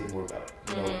just didn't work out.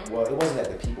 Well, it wasn't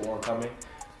that the people weren't coming.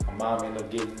 My mom ended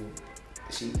up getting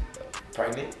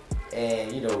pregnant,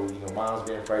 and mom's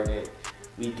being pregnant,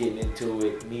 we getting into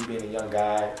it. Me being a young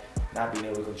guy, not being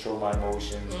able to control my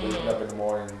emotions, waking up in the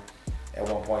morning, at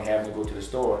one point having to go to the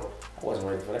store. I wasn't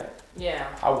ready for that. Yeah.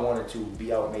 I wanted to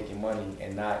be out making money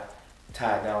and not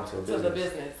tied down to a business. To the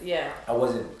business, yeah. I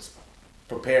wasn't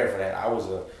prepared for that. I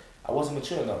wasn't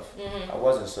mature enough. I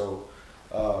wasn't. So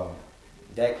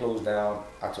that closed down.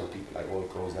 I told people, like, well, it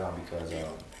closed down because I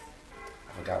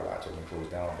forgot why I told them to close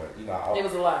down, but it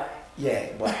was a lie. Yeah,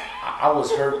 but I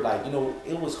was hurt. Like, you know,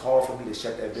 it was hard for me to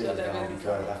shut that business down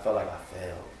because I felt like I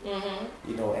failed.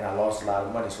 You know, and I lost a lot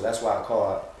of money. So that's why I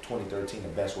call 2013 the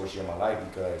best worst year of my life,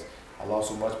 because I lost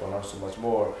so much, but I learned so much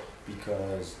more,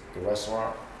 because the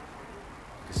restaurant,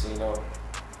 the casino,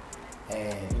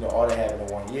 and, you know, all that happened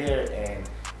in 1 year. And,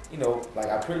 you know,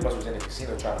 like, I pretty much was in the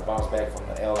casino trying to bounce back from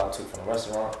the L I took from the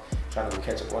restaurant, trying to go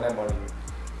catch up on that money.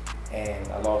 And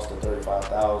I lost the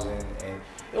 $35,000, and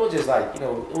it was just like, you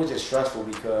know, it was just stressful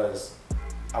because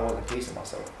I wasn't pacing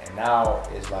myself. And now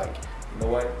it's like, you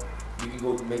know what? You can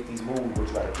go make these moves, but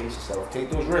you gotta pace yourself. Take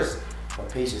those risks, but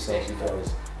pace yourself,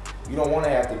 because you don't want to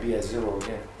have to be at zero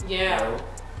again. Yeah. You know?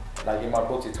 Like in my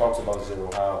book, it talks about zero,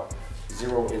 how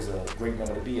zero is a great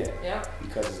number to be at. Yeah.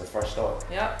 Because it's a fresh start.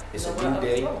 Yeah. It's a new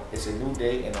day. It's a new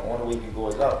day, and the only way you can go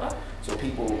is up. So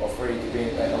people are afraid of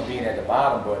being at the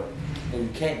bottom, but you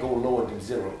can't go lower than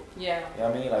zero. Yeah. You know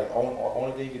what I mean? Like,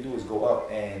 only thing you can do is go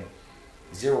up, and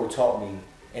zero taught me,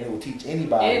 and it will teach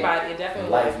anybody definitely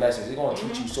life lessons. It's going to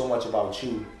teach you so much about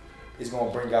you. It's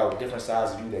going to bring out different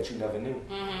sides of you that you never knew.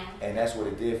 And that's what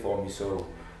it did for me. So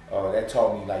that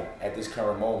taught me, like, at this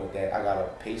current moment, that I got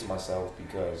to pace myself,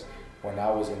 because when I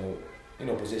was in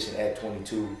the position at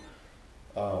 22,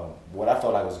 what I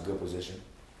felt like was a good position,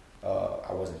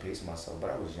 I wasn't pacing myself, but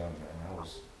I was younger, and I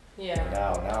was... Yeah.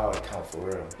 Now it counts for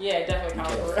real. Yeah, it definitely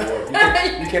counts for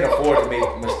real. You can't afford to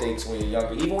make mistakes when you're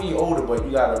younger, even when you're older. But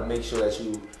you gotta make sure that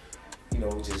you know,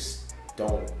 just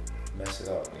don't mess it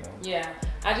up. You know. Yeah,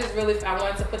 I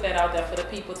wanted to put that out there for the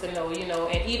people to know, you know,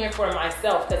 and even for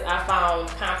myself, because I found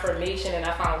confirmation and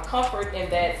I found comfort in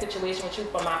that situation with you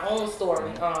for my own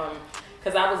story.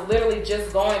 Because I was literally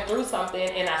just going through something,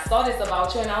 and I saw this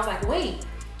about you, and I was like, wait.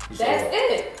 That's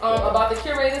it. About the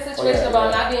curator situation,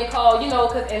 about not being called, you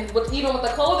know, even with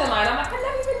the clothing line, I'm like, I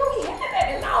never even knew he had that.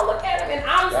 And now look at him, and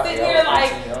I'm sitting here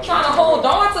like trying to hold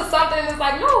on to something. And it's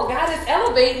like, no, God is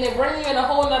elevating and bringing you in a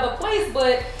whole nother place,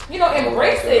 but, you know,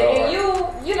 embrace it. And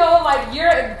you know, like, you're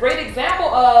a great example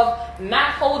of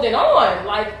not holding on,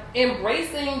 like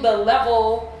embracing the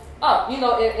level up, you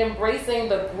know, embracing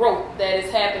the growth that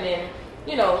is happening,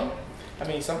 you know. I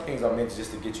mean, some things are meant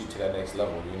just to get you to that next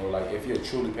level. You know, like, if you're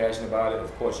truly passionate about it,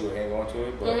 of course you'll hang on to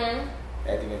it. But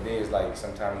at the end of the day, it's like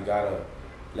sometimes you gotta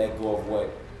let go of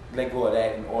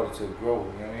that in order to grow.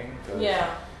 You know what I mean?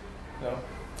 Yeah. You know,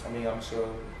 I mean, I'm sure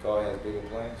God has bigger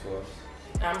plans for us.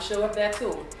 I'm sure of that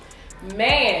too.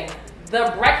 Man,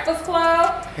 the Breakfast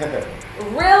Club?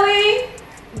 Really?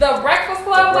 The Breakfast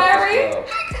Club, Larry?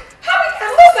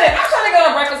 Listen, I'm trying to get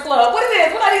on Breakfast Club. What it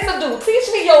is? What I need to do?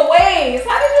 Teach me your ways.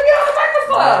 How did you get on the Breakfast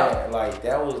Club? Man, like,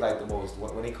 that was like the most,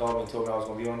 when they called me and told me I was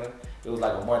going to be on there, it was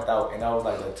like a month out, and that was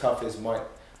like the toughest month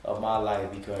of my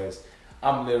life, because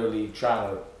I'm literally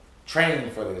trying to train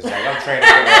for this. Like, I'm training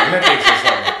for the Olympics or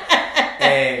something.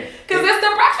 Because it's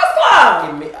the Breakfast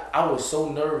Club. I was so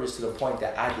nervous to the point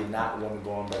that I did not want to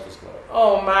go on Breakfast Club.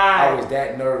 Oh my! I was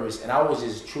that nervous, and I was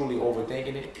just truly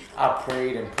overthinking it. I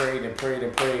prayed and prayed and prayed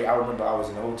and prayed. I remember I was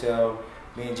in the hotel,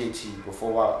 me and JT,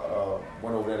 before I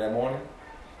went over there that morning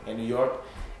in New York,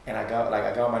 and I got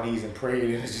on my knees and prayed,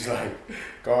 and it's just like,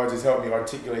 God, just helped me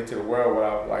articulate to the world what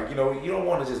I like. You know, you don't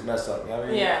want to just mess up. You know what I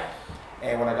mean? Yeah.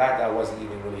 And when I got there, I wasn't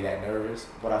even really that nervous,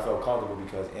 but I felt comfortable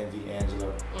because Envy,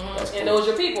 Angela, and those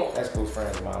are your people. That's close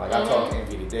friends of mine. Like, I talked to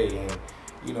Envy today, and,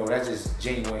 you know, that's just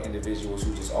genuine individuals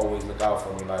who just always look out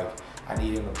for me. Like, I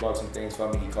need him to plug some things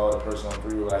for me. He called a person on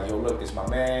 3 like, yo, look, this my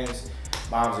man's.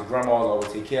 Moms and grandmas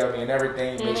always take care of me and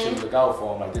everything. Make sure you look out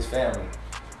for him, like this family.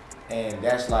 And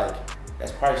that's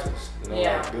priceless. You know,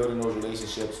 like, building those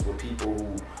relationships with people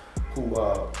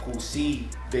who see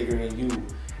bigger in you,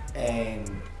 and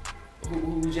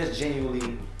who just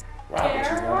genuinely rock with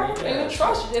you. You know what I mean? And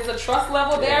trust. It's a trust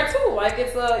level there too. Like,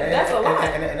 that's a lot.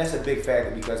 And that's a big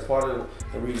factor, because part of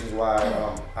the reasons why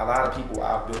a lot of people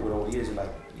I've built with over the years are like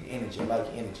energy. I like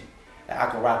your energy. I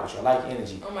can rock with you. I like your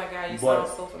energy. Oh my God, you sound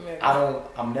so familiar.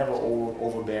 I'm never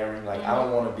overbearing. Like, I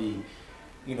don't want to be,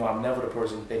 you know, I'm never the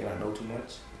person thinking I know too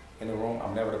much in the room.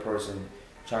 I'm never the person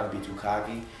trying to be too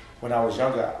cocky. When I was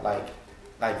younger, like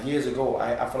years ago,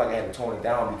 I feel like I had to tone it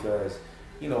down, because,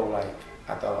 you know, like,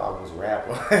 I thought I was a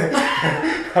rapper.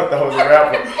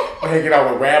 Hanging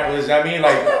out with rappers. I mean,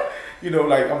 like, you know,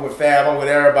 like, I'm with Fab, I'm with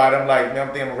everybody. I'm like, man,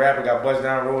 I'm thinking I'm a rapper, got bust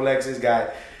down Rolexes,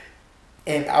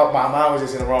 and my mind was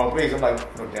just in the wrong place. I'm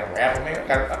like, no damn rapper,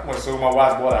 man. I want to sell my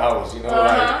watch, bought a house, you know.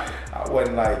 Like, I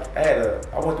wasn't like,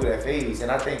 I went through that phase,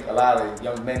 and I think a lot of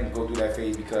young men go through that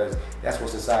phase because that's what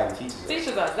society teaches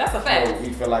us. That's a fact. You know, we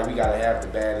feel like we gotta have the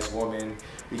baddest woman,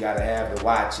 we gotta have the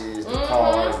watches, the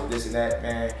cars, and this and that,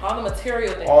 man. All the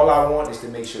material things. All I want is to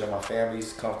make sure that my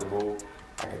family's comfortable.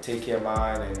 I can take care of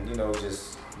mine, and, you know,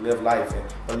 just live life,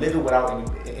 but live it without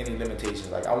any limitations.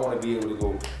 Like I want to be able to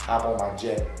go hop on my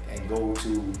jet and go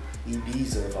to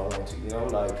Ibiza if I want to, you know,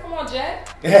 like. Come on,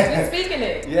 jet. You're speaking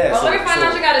it. Yeah. Well, let me find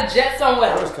out you got a jet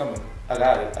somewhere. It's coming. I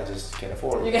got it. I just can't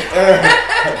afford it. You got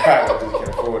I just can't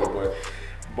afford it.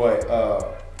 But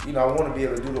you know, I want to be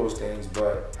able to do those things,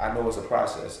 but I know it's a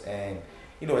process, and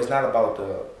you know, it's not about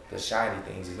the shiny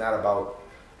things. It's not about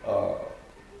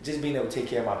just being able to take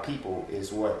care of my people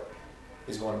is what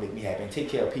is going to make me happy, and take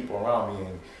care of people around me,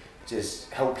 and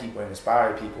just help people and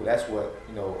inspire people. That's what,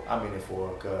 you know, I'm in it for,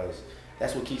 because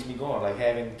that's what keeps me going. Like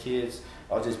having kids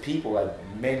or just people, like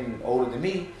men older than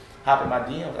me, hop in my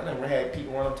DMs. I never had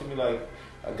people run up to me, like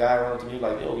a guy run up to me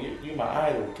like, yo, you're my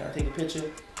idol. Can I take a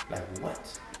picture? Like,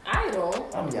 what? Idol?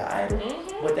 I'm your idol?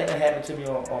 Mm-hmm. But that done happened to me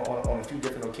on a few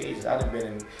different occasions. I done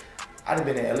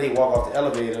been in LA, walk off the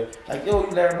elevator, like, yo,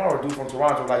 you Larry Morrow, dude from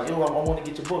Toronto, like, yo, I want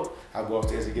to get your book. I go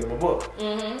upstairs and give him a book.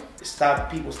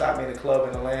 Mm-hmm. People stop me in the club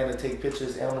in Atlanta to take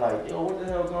pictures, and I'm like, yo, what the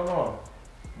hell is going on?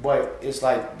 But it's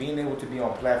like being able to be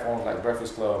on platforms like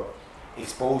Breakfast Club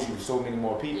expose you to so many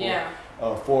more people. Yeah.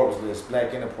 Forbes list,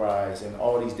 Black Enterprise, and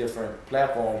all these different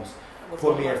platforms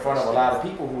put me in front of a lot of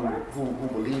people who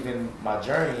believe in my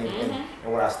journey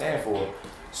and what I stand for.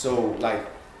 So like,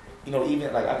 you know,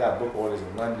 even like I got book orders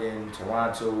in London,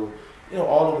 Toronto, you know,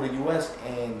 all over the U.S.,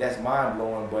 and that's mind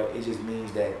blowing. But it just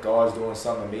means that God's doing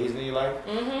something amazing in your life,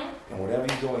 and whatever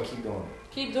you're doing, keep doing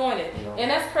it. Keep doing it, you know? And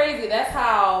that's crazy. That's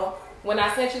how. When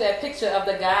I sent you that picture of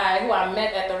the guy who I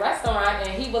met at the restaurant, and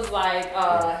he was like,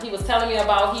 he was telling me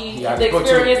about the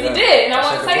experience he did, and I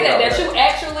want to say that you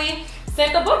actually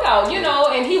sent the book out, you know,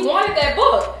 and he wanted that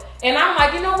book, and I'm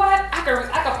like, you know what,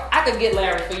 I could get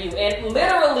Larry for you, and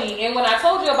literally, and when I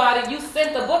told you about it, you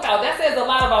sent the book out. That says a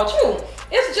lot about you.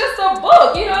 It's just a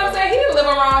book, you know what I'm saying? He didn't live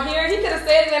around here. He could have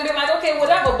said it and been like, okay,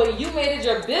 whatever, but you made it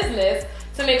your business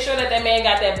to make sure that man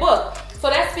got that book. So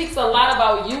that speaks a lot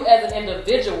about you as an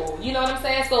individual. You know what I'm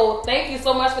saying? So thank you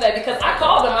so much for that, because I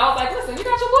called him. I was like, listen, you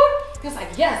got your book? He was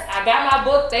like, yes, I got my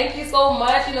book. Thank you so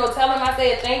much. You know, tell him I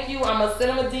said thank you. I'm going to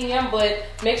send him a DM, but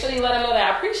make sure you let him know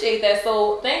that I appreciate that.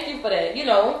 So thank you for that, you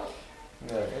know.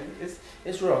 Yeah,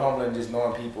 it's real humbling just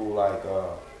knowing people, like,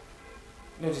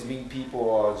 you know, just meeting people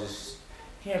or just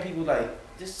hearing people, like,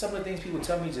 just some of the things people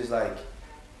tell me, just like,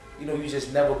 you know, you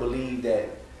just never believe that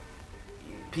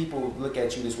people look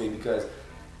at you this way, because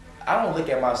I don't look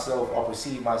at myself or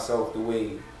perceive myself the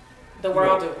way the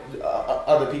world do.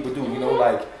 Other people do. You know,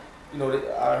 like, you know,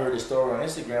 I heard a story on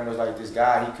Instagram. It was like this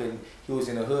guy, he was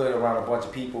in the hood around a bunch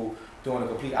of people doing the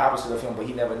complete opposite of him, but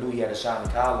he never knew he had a shiny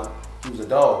collar. He was a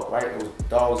dog, right? There was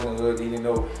dogs in the hood. He didn't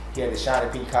know he had the shiny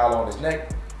pink collar on his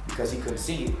neck because he couldn't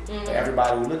see it. But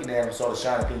everybody who was looking at him saw the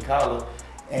shiny pink collar,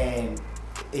 and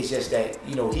it's just that,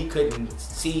 you know, he couldn't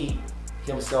see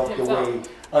himself the way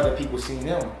other people seen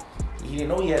him. He didn't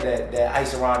know he had that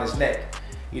ice around his neck,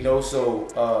 you know. So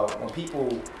when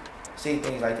people say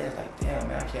things like that, it's like, damn,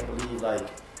 man, I can't believe, like,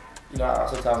 you know,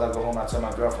 sometimes I go home and I tell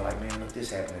my girlfriend, like, man, look,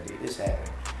 this happened today, this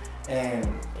happened, and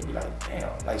they be like,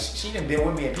 damn, like, she done been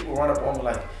with me, and people run up on me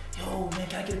like, yo, man,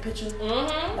 can I get a picture?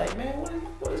 Like, man,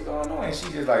 what is going on? And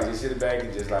she just like just sitting back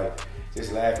and just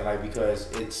laughing, like, because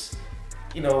it's,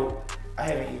 you know, I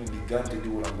haven't even begun to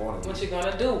do what I'm going to do. What you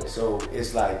gonna do? So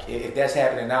it's like, if that's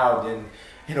happening now, then,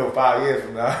 you know, 5 years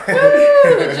from now.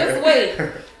 Just wait.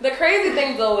 The crazy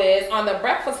thing though is, on the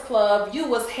Breakfast Club, you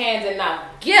was handing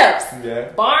out gifts.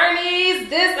 Yeah. Barney's,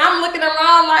 this. I'm looking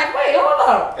around like, wait, hold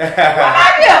up. Where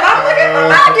my gift? I'm looking for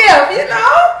my gift, you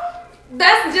know?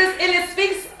 That's just, and it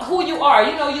speaks who you are.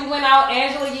 You know, you went out,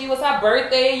 Angela Yee was her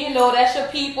birthday, you know, that's your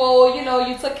people, you know,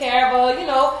 you took care of her, you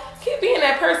know. Keep being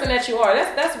that person that you are.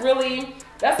 That's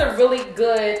a really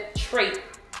good trait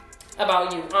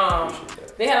about you.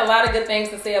 They had a lot of good things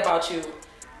to say about you.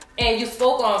 And you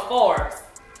spoke on Forbes.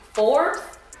 Forbes?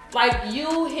 Like,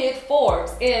 you hit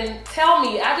Forbes. And tell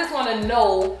me, I just want to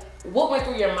know what went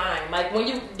through your mind. Like,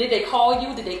 did they call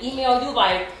you? Did they email you?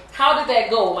 Like, how did that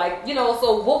go? Like, you know,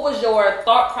 so what was your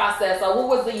thought process, or what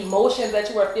was the emotions that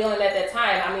you were feeling at that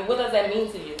time? I mean, what does that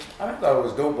mean to you? I thought it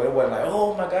was dope, but it wasn't like,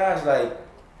 oh my gosh, like,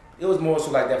 it was more so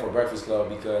like that for Breakfast Club,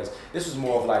 because this was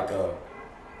more of like a,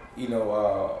 you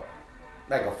know,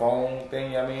 like a phone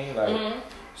thing, I mean, like,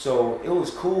 so it was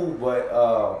cool,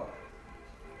 but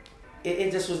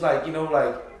it just was like, you know,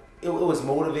 like, it was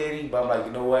motivating, but I'm like,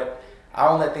 you know what, I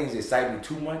don't let things excite me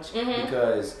too much,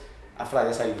 because I feel like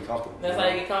that's how you get comfortable. That's how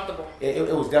you get comfortable.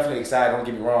 It was definitely exciting, don't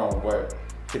get me wrong, but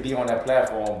to be on that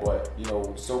platform, but, you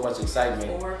know, so much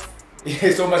excitement.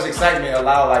 So much excitement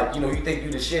allow, like, you know, you think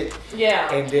you the shit.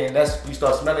 Yeah. And then you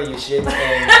start smelling your shit,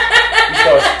 and you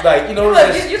start, like, you know.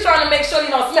 Look, you're trying to make sure you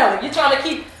don't smell it. You're trying to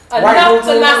keep enough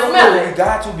to not smell it. You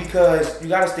got to, because you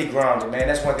got to stay grounded, man.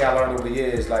 That's one thing I learned over the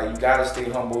years. Like, you got to stay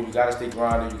humble. You got to stay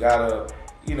grounded. You got to,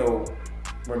 you know,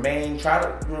 try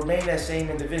to remain that same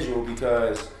individual,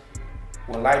 because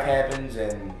when life happens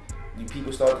and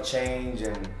people start to change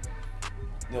and,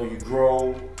 you know, you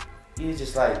grow, it's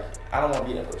just like, I don't want to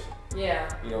be that person. Yeah.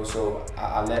 You know, so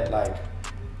I let, like,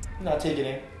 you know, I take it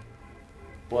in.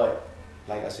 But,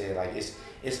 like I said, like,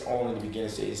 it's only the beginning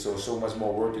stage, so much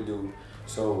more work to do.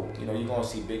 So, you know, you're going to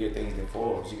see bigger things than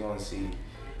Forbes. You're going to see,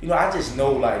 you know, I just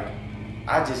know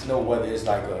whether it's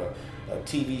like a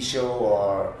TV show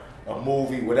or a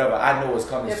movie, whatever, I know it's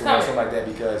coming soon, or something like that,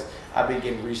 because I've been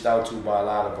getting reached out to by a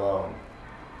lot of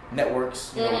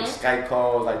networks, you know, Skype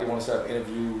calls, like they want to set up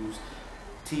interviews.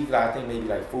 TV, I think maybe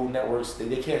like food networks,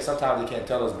 they can't, sometimes they can't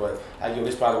tell us, but like, yo,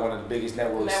 this is probably one of the biggest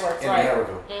networks in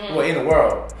America, well, in the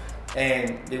world.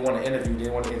 And they want to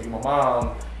interview my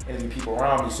mom, interview people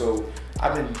around me. So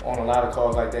I've been on a lot of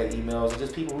calls like that, emails, and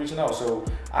just people reaching out. So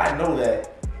I know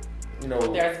that, you know,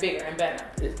 there's bigger and better.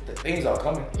 The things are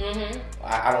coming.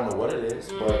 I don't know what it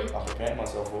is, but I'm preparing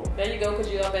myself for it. There you go, because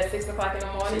you're up at 6 o'clock in the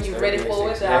morning. You're ready for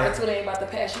it. The opportunity ain't about to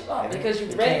pass you up, because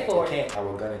you're ready for it. I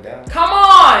will gun it down. Come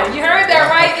on, you heard that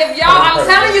right? If y'all, I'm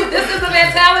telling you, this is the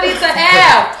mentality to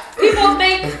have. People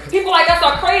think people like us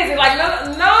are crazy. Like,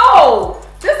 no.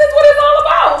 This is what it's all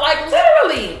about. Like,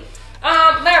 literally.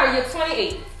 Larry, you're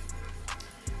 28.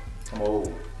 I'm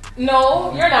old.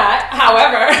 No, you're not.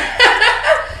 However,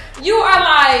 you are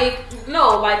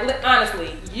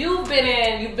honestly, you've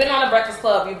been on the Breakfast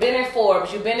Club, you've been in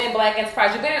Forbes, you've been in Black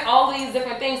Enterprise, you've been in all these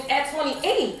different things at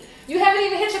 28. You haven't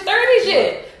even hit your 30s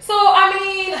yet. So, I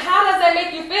mean, how does that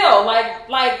make you feel?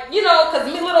 Like, you know, because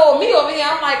little me over here,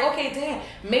 I'm like, okay, damn,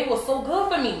 May was so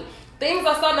good for me. Things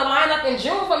are starting to line up in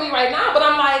June for me right now, but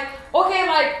I'm like, okay,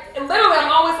 like, literally,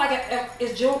 I'm always like,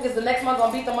 is the next month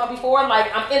gonna beat the month before? Like,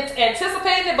 I'm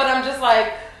anticipating it, but I'm just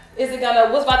like,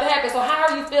 what's about to happen? So how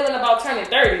are you feeling about turning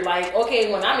 30? Like,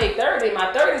 okay, when I make 30,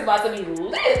 my 30's about to be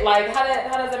lit. Like, how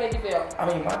does that make you feel? I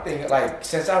mean, my thing, like,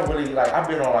 since I really, like, I've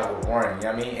been on, like, a run, you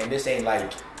know what I mean? And this ain't,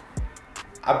 like,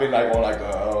 I've been, like, on, like,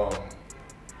 a,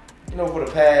 you know, for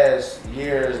the past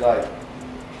years, like,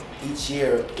 each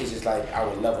year, it's just like I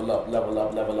would level up.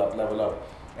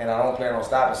 And I don't plan on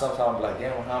stopping. Sometimes I'm like,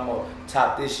 damn, how I'm going to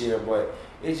top this year? But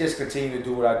it just continue to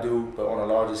do what I do, but on a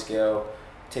larger scale,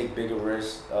 take bigger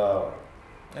risks,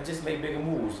 and just make bigger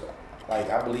moves. Like,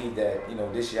 I believe that, you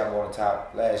know, this year I'm going to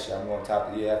top last year, I'm going to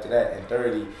top the year after that. And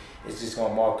 30, it's just going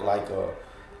to mark like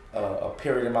a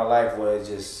period in my life where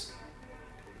it's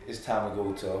time to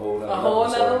go to a whole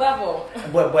nother level.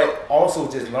 But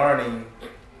also just learning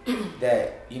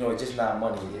that, you know, it's just not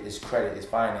money, it's credit, it's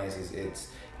finances,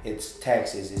 it's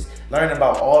taxes, it's learning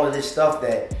about all of this stuff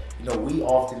that, you know, we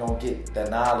often don't get the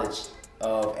knowledge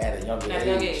of at a younger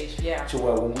age. Yeah. To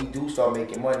where when we do start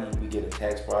making money, we get a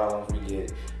tax problems, we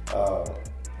get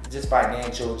just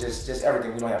financial, just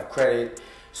everything. We don't have credit.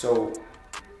 So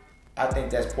I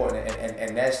think that's important,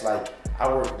 and that's like, I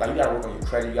work, like, you gotta work on your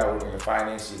credit, you gotta work on your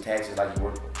finances, your taxes, like you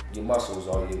work your muscles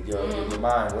or your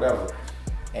mind, whatever.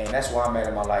 And that's where I'm at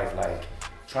in my life, like,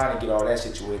 trying to get all that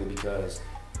situated, because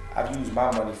I've used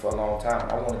my money for a long time.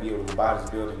 I want to be able to go buy this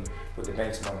building with the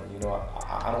bank's money. You know,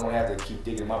 I don't want to have to keep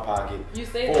digging in my pocket. You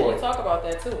say that, you talk about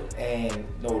that too. And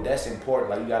no, that's important.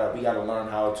 Like, we gotta learn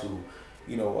how to,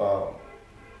 you know,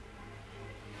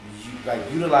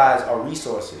 utilize our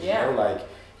resources. Yeah. You know, like,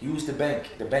 use the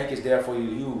bank. The bank is there for you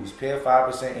to use. Pay a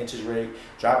 5% interest rate.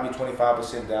 Drop your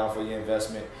 25% down for your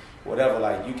investment. Whatever,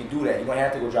 like, you can do that. You don't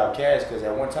have to go drop cash, because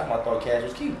at one time I thought cash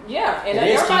was key. Yeah, and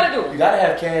that's how to do. You gotta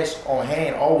have cash on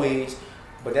hand always,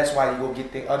 but that's why you go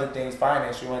get other things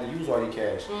financed. You don't have to use all your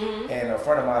cash. And a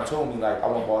friend of mine told me, like, I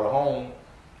went and bought a home.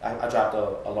 I dropped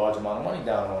a large amount of money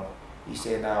down on it. He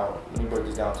said, now, let me break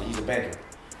this down to you. He's a banker,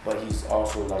 but he's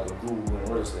also like a guru in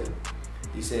real estate.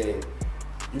 He said,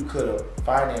 you could have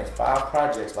financed 5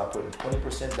 projects by putting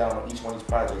 20% down on each one of these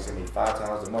projects and made 5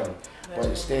 times the money. But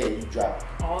instead, you drop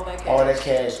all that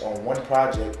cash on one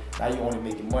project. Now you're only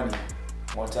making money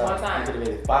one time. You could have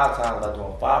made it 5 times by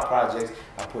doing 5 projects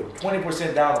by putting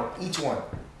 20% down on each one.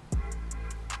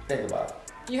 Think about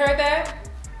it. You heard that?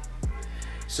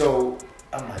 So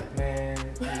I'm like, man,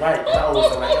 you're right. I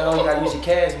was like, oh, you gotta use your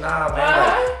cash. Nah,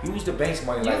 man. Like, use the bank's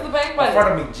money. Use the bank money. In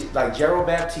front of me, like Gerald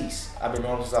Baptiste, I've been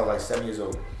knowing him since I was like 7 years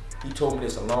old. He told me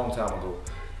this a long time ago.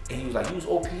 And he was like, use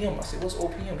OPM. I said, what's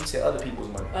OPM? He said, other people's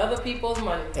money. Other people's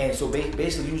money. And so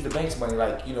basically use the bank's money.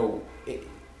 Like, you know,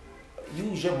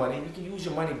 use your money. You can use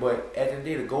your money, but at the end of the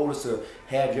day, the goal is to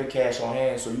have your cash on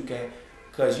hand so you can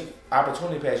because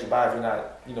opportunity pass you by if you're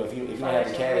not, you know, if you don't have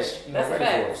the cash, you know, ready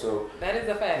for it. So that is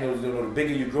a fact. You know, the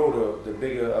bigger you grow, the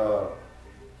bigger,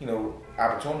 you know,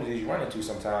 opportunities you run into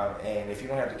sometimes. And if you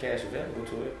don't have the cash available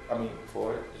to it, I mean,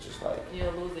 for it, it's just like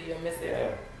you'll lose it, you'll miss it.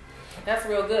 Yeah. That's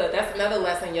real good. That's another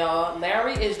lesson, y'all.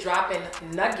 Larry is dropping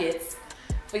nuggets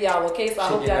for y'all, okay? So I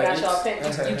hope y'all got y'all pen.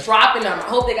 You dropping them. I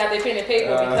hope they got their pen and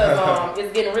paper because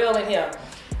it's getting real in here.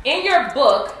 In your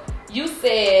book, you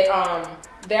said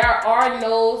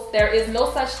there is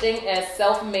no such thing as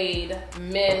self-made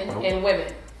men and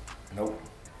women. Nope.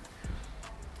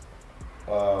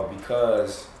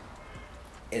 Because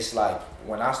it's like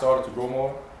when I started to grow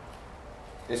more,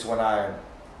 it's when I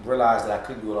realized that I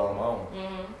couldn't do it all on my own.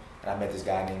 Mm-hmm. And I met this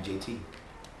guy named JT,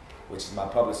 which is my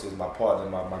publicist, my partner,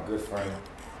 my good friend.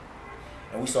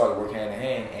 And we started working hand in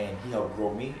hand, and he helped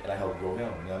grow me, and I helped grow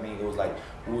him. You know what I mean? It was like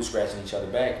we were scratching each other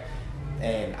back.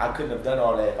 And I couldn't have done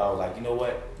all that if I was like, you know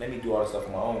what, let me do all this stuff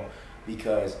on my own.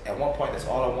 Because at one point, that's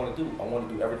all I want to do. I want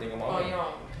to do everything on my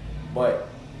own. But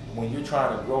when you're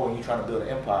trying to grow and you're trying to build an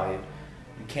empire,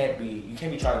 you can't be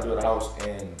trying to build a house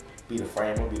and be the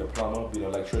framer, be the plumber, be the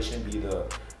electrician, be the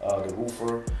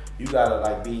roofer. You gotta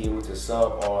like be able to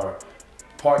sub or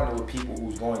partner with people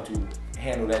who's going to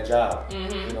handle that job.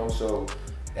 Mm-hmm. You know, so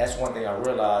that's one thing I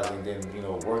realized. And then, you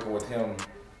know, working with him,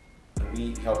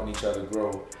 we helping each other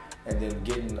grow. And then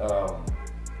getting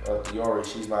Theori,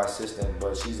 she's my assistant,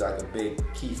 but she's like a big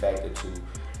key factor to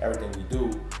everything we do.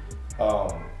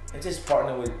 And just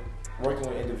partner with, working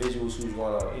with individuals who's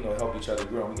gonna, you know, help each other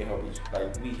grow. We can help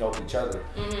we help each other.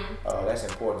 Mm-hmm. That's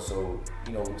important. So,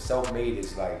 you know, self-made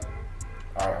is like,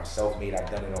 all right, I'm self-made. I've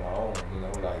done it on my own. You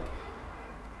know, like.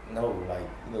 No, like,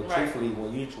 you know, truthfully,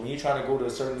 when you're trying to go to a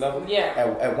certain level,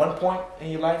 at one point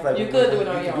in your life, like you could do it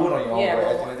on your own. But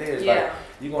at the end of the day, it's like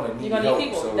you're gonna need help.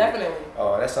 People, so, definitely.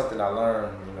 That's something I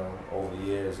learned, you know, over the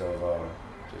years of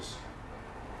just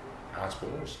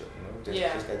entrepreneurship. You know,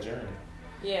 just that journey.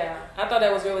 Yeah, I thought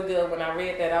that was really good when I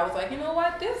read that. I was like, you know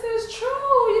what, this is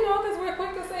true. You know, because we're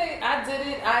quick to say, I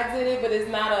did it, but it's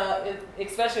not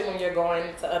especially when you're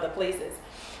going to other places.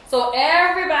 So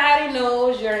everybody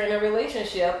knows you're in a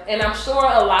relationship, and I'm sure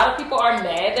a lot of people are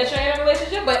mad that you're in a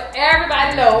relationship, but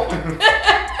everybody knows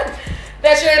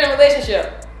that you're in a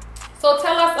relationship. So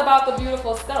tell us about the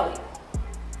beautiful Scully.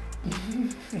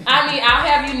 I mean, I'll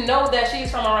have you know that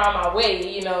she's from around my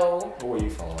way, you know. Where are you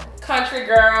from? Country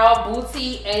girl,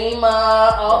 Booty,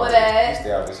 Ama, all of that. She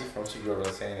stay out there. She grew up in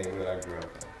the same neighborhood I grew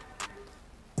up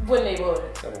in. What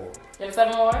neighborhood? Seven. In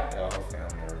Seven Ward? Yeah, her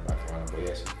family, everybody from around, but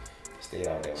yeah, stayed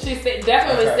out that way. She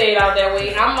definitely stayed out that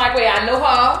way. I'm like, wait, I know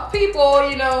her people,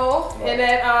 you know, in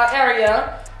that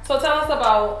area. So tell us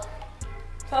about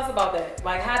that.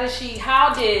 Like, how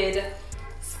did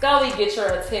Scully get your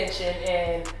attention?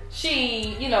 And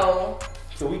she, you know.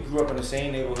 So we grew up in the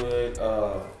same neighborhood.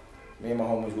 Me and my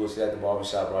homies would sit at the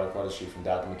barbershop right across the street from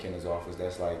Dr. McKenna's office.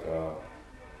 That's like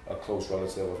a close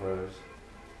relative of hers.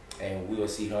 And we would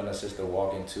see her and her sister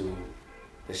walk into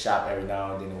the shop every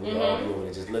now and then, and we'd all be over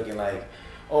there just looking like,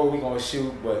 oh, we gonna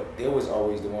shoot, but they was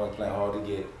always the ones playing hard to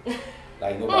get.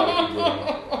 Like, nobody could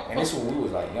get them. And this when we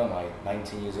was like young, like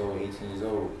 19 years old, 18 years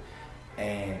old.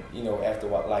 And, you know, after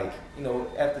what, like, you know,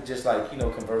 after just like, you know,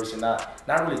 conversing, not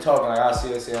really talking, like I'll see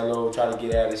her say hello, try to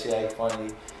get at her, she act funny,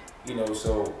 you know,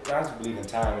 so I just believe in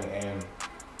timing. And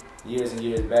years and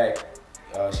years back,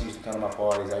 she used to come to my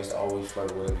parties. I used to always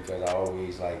flirt with her because I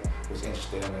always like was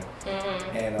interested in her.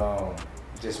 Mm-hmm. And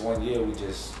just one year we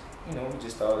just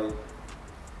started,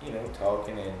 you know,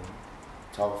 talking and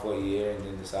talked for a year, and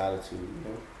then decided to, you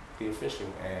know, be official.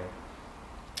 And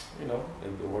you know,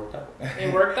 it worked out.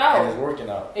 It worked out. And it's working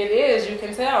out. It is. You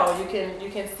can tell.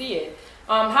 You can see it.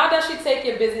 How does she take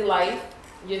your busy life,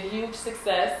 your huge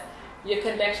success, your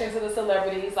connection to the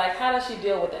celebrities? Like, how does she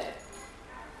deal with that?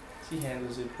 She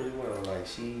handles it pretty well. Like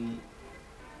she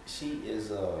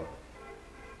is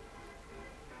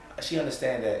she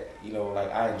understands that, you know,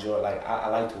 like I enjoy, like I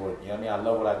like to work. You know what I mean? I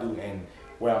love what I do and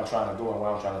where I'm trying to go and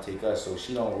where I'm trying to take us. So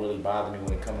she don't really bother me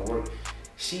when it comes to work.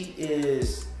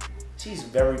 She's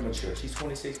very mature. She's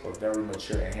 26, but very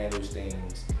mature and handles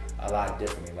things a lot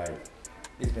differently. Like,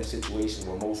 there's been situations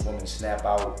where most women snap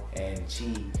out and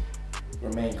she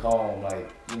remain calm,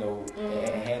 like, you know,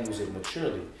 and handles it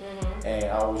maturely. Mm-hmm. And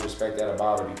I always respect that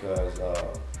about her because, you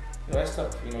know, that's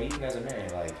tough. You know, even as a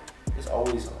man, like, it's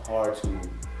always hard to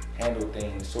handle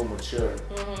things so mature,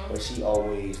 but she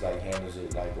always, like, handles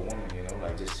it like a woman, you know,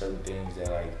 like, just certain things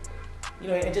that, like, you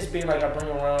know, and just being like, I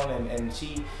bring her around and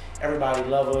everybody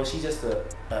love her. She's just a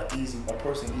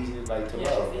person easy to, like, to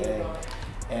love.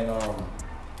 And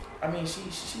I mean,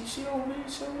 she don't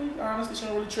really, honestly, she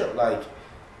don't really trip. Like,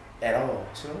 at all.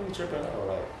 She don't really trip at all.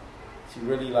 Like, she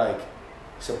really like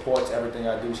supports everything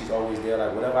I do. She's always there.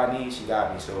 Like, whatever I need, she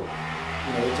got me. So,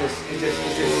 you know, it's just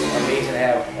amazing to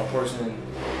have a person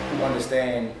who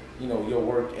understand, you know, your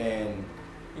work and,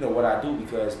 you know, what I do,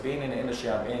 because being in the industry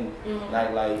I'm in,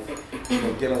 nightlife, you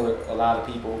know, dealing with a lot of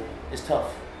people, it's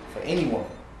tough for any woman.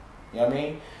 You know what I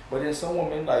mean? But then some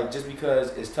women, like, just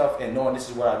because it's tough and knowing this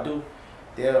is what I do,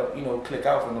 they'll, you know, click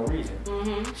out for no reason.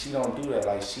 She don't do that.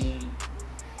 Like, she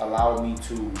allowed me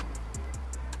to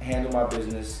handle my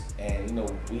business, and, you know,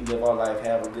 we live our life,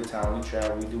 have a good time, we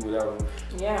travel, we do whatever.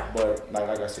 Yeah. But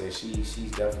like I said,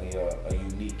 she's definitely a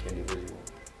unique individual.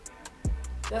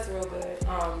 That's real good.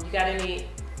 You got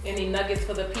any nuggets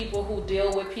for the people who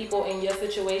deal with people in your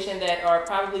situation that are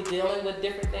probably dealing with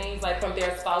different things, like from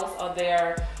their spouse or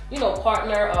their, you know,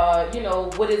 partner, you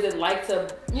know, what is it like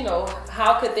to, you know,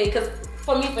 how could they, because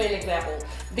for me, for an example,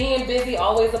 being busy,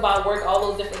 always about work,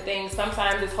 all those different things,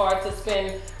 sometimes it's hard to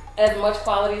spend as much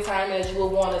quality time as you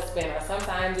would want to spend, or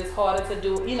sometimes it's harder to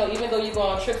do, you know, even though you go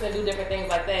on trips and do different things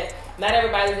like that, not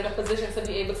everybody's in a position to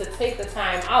be able to take the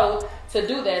time out to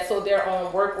do that, so they're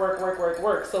on work.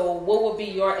 So what would be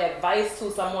your advice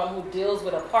to someone who deals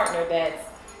with a partner that's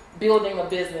building a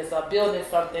business or building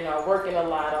something or working a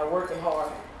lot or working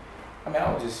hard? I mean,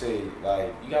 I would just say,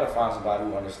 like, you gotta find somebody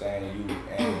who understands you,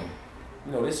 and,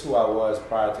 you know, this is who I was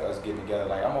prior to us getting together.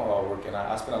 Like, I'm a hard worker, and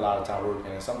I spend a lot of time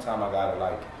working, and sometimes I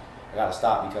gotta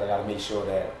stop, because I gotta make sure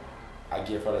that I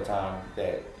give her the time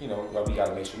that, you know, like, we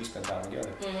gotta make sure we spend time together.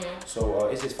 So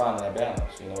it's just finding that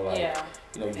balance, you know, like,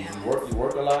 you know, you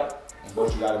work a lot,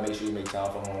 but you gotta make sure you make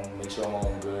time for home, make sure I'm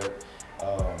home good.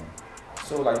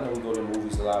 So, like, you know, we go to the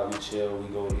movies a lot, we chill, we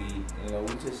go eat, you know,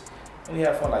 we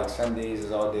have fun. Like, Sundays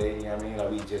is all day, you know what I mean?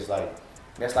 Like, we just, like,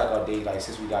 that's like our day. Like,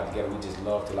 since we got together, we just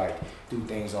love to, like, do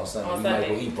things on Sunday. We might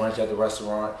go eat brunch at the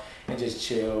restaurant and just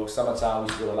chill. Summertime, we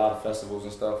just go to a lot of festivals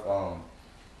and stuff. I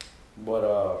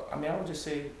mean, I would just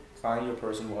say, find your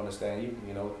person who understands you.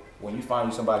 You know, when you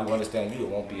find somebody who understands you, it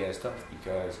won't be as tough,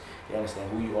 because they understand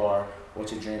who you are,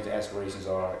 what your dreams and aspirations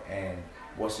are, and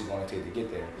what's it going to take to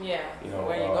get there. Yeah. You know,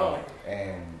 where you going?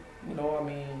 And, you know, I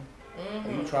mean,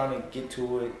 when you're trying to get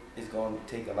to it, it's going to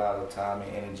take a lot of time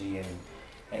and energy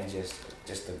and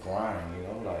just the grind, you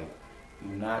know, like,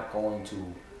 you're not going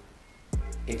to,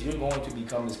 if you're going to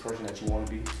become this person that you want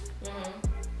to be,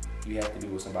 you have to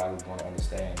be with somebody who's going to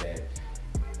understand that,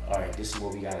 all right, this is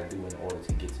what we got to do in order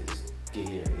to get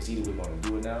here. It's either we're going to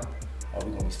do it now, or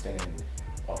we're going to be spending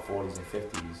our 40s and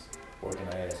 50s working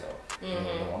our ass off. You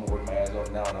know, I'm going to work my ass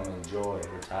off now, and I'm going to enjoy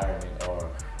retirement or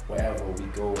wherever we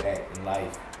go at in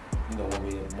life, you know, when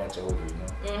we're much older,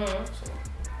 you know. So.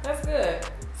 That's good.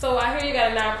 So I hear you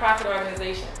got a nonprofit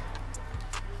organization.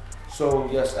 So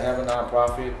yes, I have a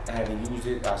nonprofit. I haven't used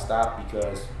it. I stopped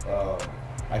because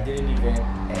I did an event,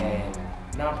 and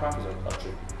nonprofits are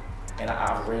tricky. And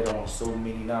I've read on so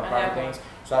many nonprofit things.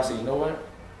 So I said, you know what?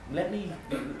 Let me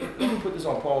put this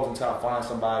on pause until I find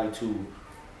somebody to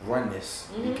run this,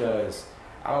 because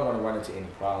I don't want to run into any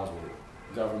problems with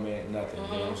it. Government, nothing.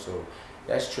 You know, so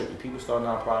that's tricky. People start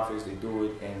nonprofits, they do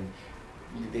it, and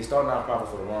they start nonprofits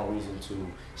for the wrong reason,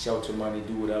 to shelter money,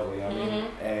 do whatever, you know what I mean?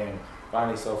 And find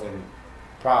themselves in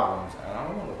problems, and I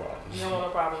don't want no problems. You don't want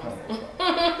no problems.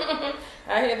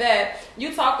 I hear that.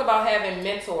 You talked about having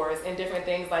mentors and different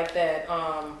things like that.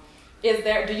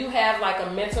 Do you have like a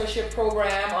mentorship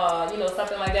program, or, you know,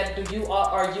 something like that?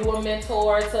 Are you a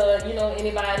mentor to, you know,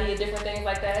 anybody and different things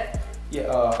like that? Yeah,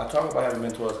 I talk about having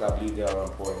mentors because I believe they are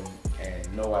important,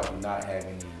 and no, I do not have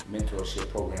any mentorship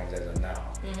programs as of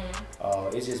now.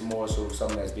 It's just more so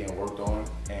something that's being worked on,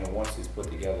 and once it's put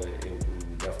together, we'll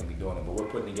definitely be doing it. But we're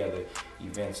putting together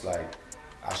events, like,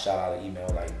 I shot out an email,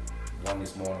 like, one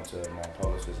this morning to my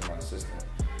publicist and my assistant,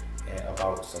 and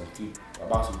about some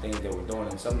things that we're doing,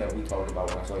 and something that we talked about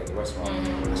when I saw you at the restaurant.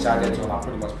 I shot that to him. I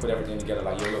pretty much put everything together,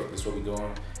 like, yo, look, this is what we're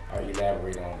doing. I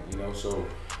elaborate on it, you know. So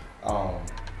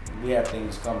we have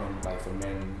things coming, like, for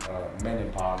men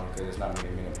empowerment, because it's not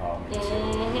really men empowerment.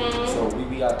 So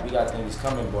we got things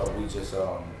coming, but we just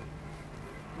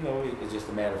you know, it's just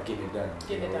a matter of getting it done.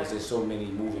 There's just so many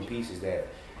moving pieces that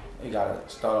you gotta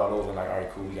start all over. Like, all right,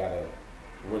 cool, we gotta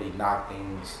really knock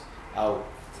things out.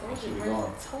 Told you,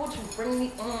 bring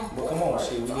me on. Well, come on,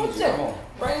 shit, we need you. Come on,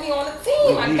 bring me on the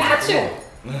team. I got you.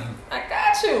 I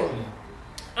got you.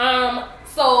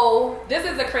 So this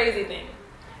is a crazy thing.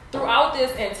 Throughout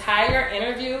this entire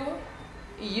interview,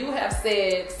 you have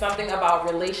said something about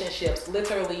relationships.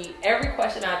 Literally every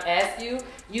question I've asked you,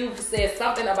 you've said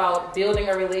something about building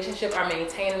a relationship or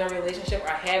maintaining a relationship or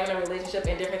having a relationship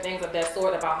and different things of that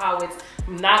sort, about how it's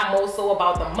not more so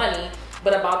about the money,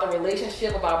 but about the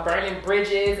relationship, about burning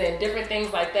bridges and different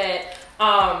things like that.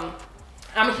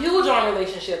 I'm huge on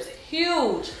relationships,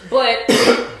 huge, but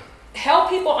help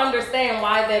people understand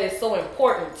why that is so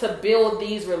important to build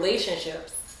these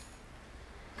relationships.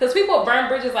 Because people burn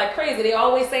bridges like crazy. They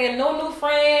always saying, no new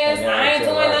friends, I ain't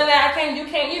doing none of that, you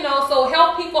can't, so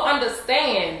help people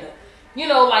understand,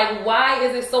 like, why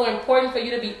is it so important for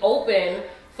you to be open,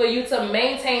 for you to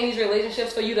maintain these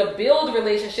relationships, for you to build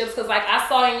relationships? Because like I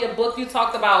saw in your book, you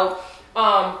talked about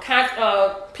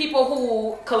people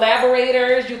who,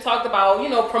 collaborators, you talked about,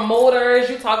 promoters,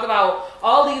 you talked about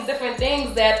all these different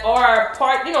things that are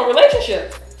part,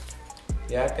 relationships.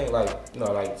 Yeah, I think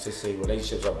like to say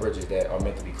relationships are bridges that are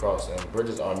meant to be crossed and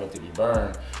bridges are meant to be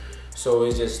burned. So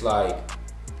it's just like,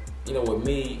 with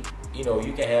me, you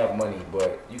can have money,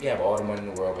 but you can have all the money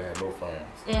in the world but have no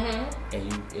friends.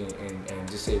 Mm-hmm. And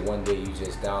just say one day you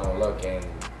just down on luck and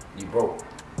you broke,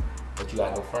 but you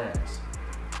got no friends.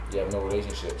 You have no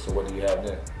relationship. So what do you have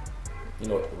then?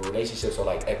 Relationships are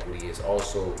like equity. It's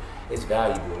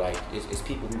valuable. Like it's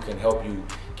people who can help you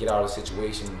get out of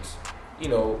situations,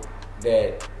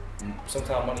 that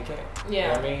sometimes money can't. Yeah. You know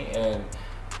what I mean? And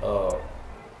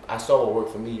I saw what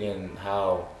worked for me and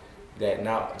how that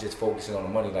not just focusing on the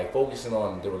money, like focusing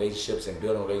on the relationships and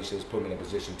building relationships put me in a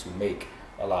position to make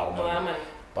a lot of money.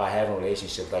 By having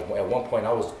relationships. Like at one point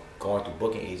I was going through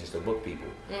booking agents to book people.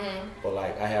 Mm-hmm. But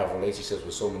like I have relationships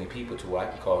with so many people to where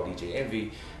I can call DJ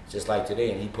Envy just like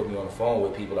today and he put me on the phone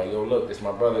with people like, yo, look, this is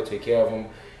my brother, take care of him.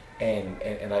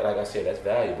 And like I said, that's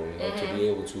valuable, to be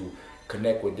able to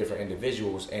connect with different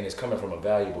individuals and it's coming from a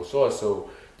valuable source. So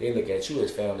they look at you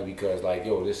as family because like,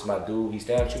 yo, this is my dude, he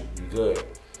stamped you, you good.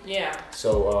 Yeah.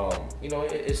 So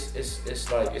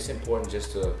it's like it's important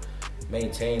just to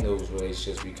maintain those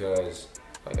relationships because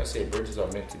like I said, bridges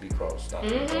are meant to be crossed, not to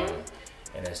be burned.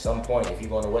 And at some point, if you're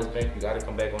going to West Bank, you got to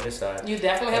come back on this side. You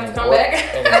definitely have to come back.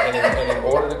 and in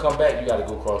order to come back, you got to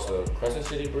go across the Crescent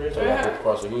City Bridge or you got to go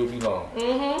across the Hoover Long.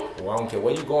 Mm-hmm. Well, I don't care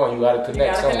where you're going, you got to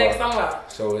connect somewhere.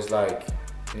 So it's like,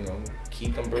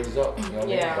 keep them bridges up. You know what I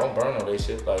mean? Don't burn no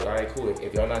relationship. Like, all right, cool.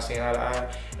 If y'all not seeing eye to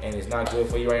eye and it's not good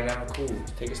for you right now, cool.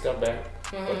 Take a step back,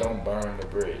 but don't burn the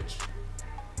bridge.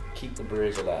 Keep the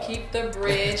bridge alive. Keep the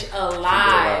bridge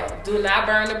alive. Do not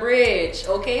burn the bridge.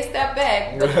 Okay, step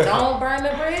back, but don't burn the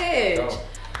bridge.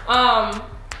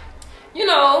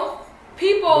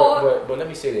 People. But let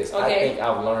me say this. Okay. I think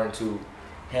I've learned to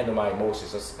handle my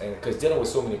emotions, because dealing with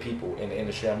so many people in the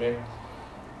industry I'm in,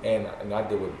 and I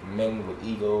deal with men with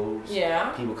egos. Yeah.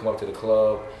 People come up to the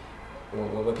club.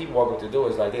 When people walk up the door,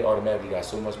 it's like they automatically got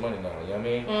so much money now. You know what I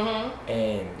mean? Mm-hmm.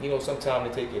 And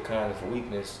sometimes they take your kindness for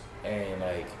weakness, and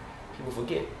like. People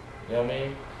forget, you know what I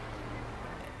mean?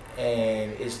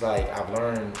 And it's like I've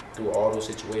learned through all those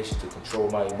situations to control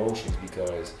my emotions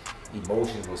because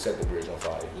emotions will set the bridge on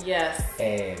fire. Yes.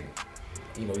 And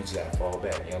you just gotta fall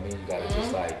back. You know what I mean? You gotta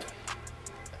just like.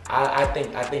 I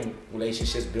think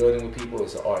relationships building with people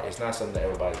is an art. It's not something that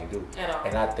everybody can do. At all.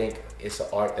 And I think it's an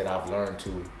art that I've learned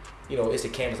to, it's a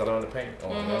canvas I learned to paint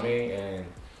on. You know what I mean? And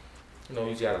you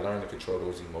just gotta learn to control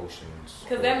those emotions.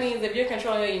 Because that means if you're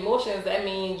controlling your emotions, that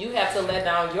means you have to let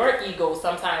down your ego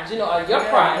sometimes, or your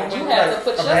pride. You have to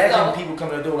put yourself. Imagine people come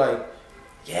to the door like,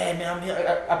 yeah, man, I'm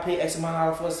here. I pay X amount of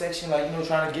dollars for a section, like,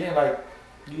 trying to get in. Like,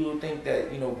 you would think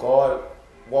that, God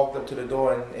walked up to the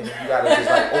door and you gotta just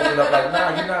like open up. Like,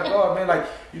 nah, you're not God, man. Like,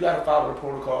 you gotta follow the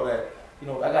protocol that, I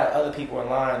got other people in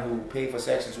line who pay for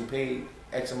sections who paid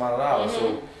X amount of dollars.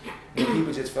 So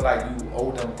people just feel like you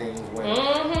owe them things when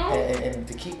and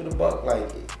to keep it a buck,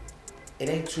 like it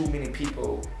ain't too many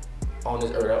people on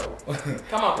this earth.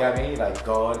 Come on. You know what I mean? Like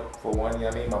God for one, you know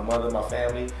what I mean? My mother, my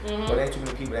family. But there ain't too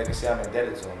many people that can say I'm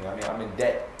indebted to them. You know what I mean? I'm in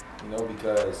debt,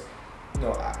 because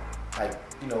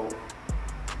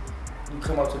you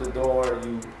come up to the door,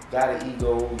 you got an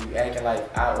ego, you acting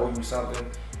like I owe you something,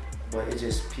 but it's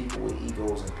just people with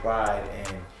egos and pride,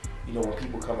 and when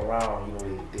people come around,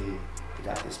 they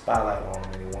got this spotlight on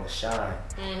them and they want to shine,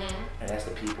 and that's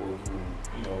the people who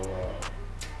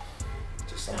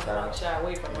just sometimes shy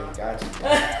away from them. Got you. So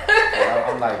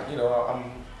I'm like,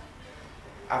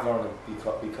 I've learned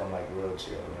to become like real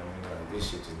chill. You know what I mean? Like, this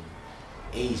shit just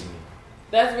aged me.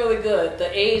 That's really good. The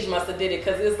age must have did it,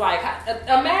 because it's like,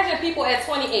 imagine people at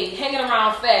 28 hanging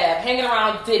around Fab, hanging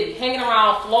around Diddy, hanging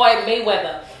around Floyd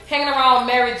Mayweather, hanging around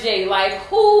Mary J. Like,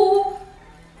 who?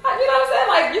 You know what I'm saying?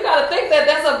 Like, you gotta think that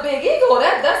that's a big ego.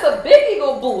 That's a big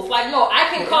ego boost. Like, no, I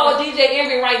can call DJ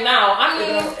Envy right now. I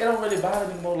mean, it don't really bother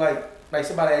me more. Like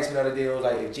somebody asked me the other day, it was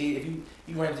like, if you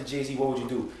ran into Jay-Z, what would you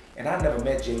do? And I never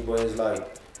met Jay, but it's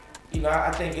like,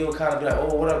 I think it would kind of be like,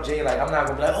 oh, what up, Jay? Like, I'm not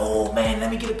gonna be like, oh man, let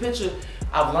me get a picture.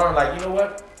 I've learned, like, you know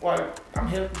what? well, I'm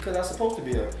here because I'm supposed to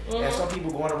be here. And some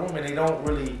people go in a room and they don't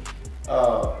really,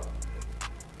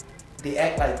 they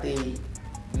act like they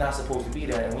not supposed to be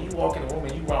there. And when you walk in the room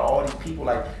and you around all these people,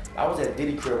 like I was at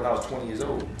Diddy crib when I was 20 years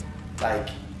old, like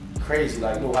crazy.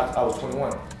 Like I was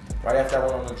 21. Right after I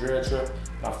went on the drill trip,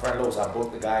 my friend Los, I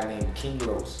booked a guy named King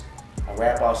Los. I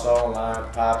rap our song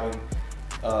line, popping,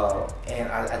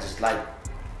 and I just like,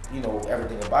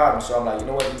 everything about him. So I'm like, you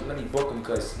know what? Let me book him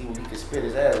because he can spit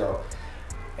his ass off.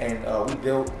 And we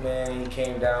built, man. He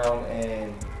came down,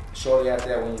 and shortly after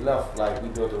that, when he left, like we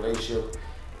built a relationship,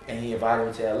 and he invited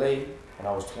me to LA when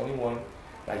I was 21.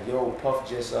 Like, yo, Puff I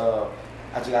just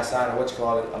got signed.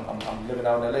 I'm living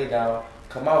out in LA now.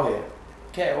 Come out here.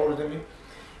 Cat older than me,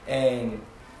 and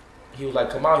he was like,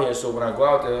 come out here. So when I go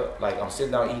out there, like I'm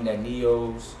sitting down eating at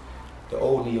Neo's, the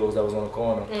old Neo's that was on the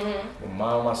corner. With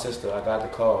mom and my sister, I got the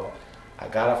call. I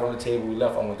got up from the table. We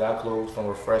left. I went got clothes from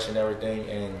Refresh and everything,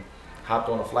 and hopped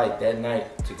on a flight that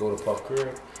night to go to Puff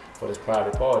crib for this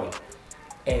private party.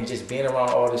 And just being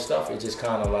around all this stuff, it just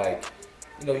kind of like,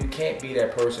 you can't be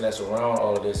that person that's around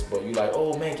all of this, but you like,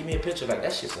 oh man, give me a picture. Like,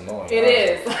 that shit's annoying. It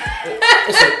is.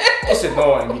 It's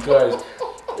annoying because,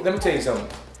 let me tell you something.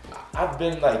 I've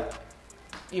been like,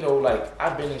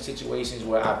 I've been in situations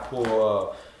where I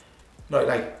pull,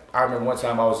 like I remember one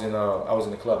time I was in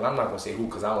the club, and I'm not gonna say who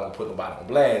because I don't want to put nobody on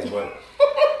blast, but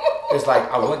it's like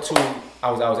I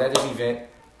was at this event,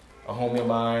 a homie of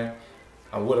mine.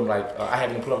 I'm with him, like I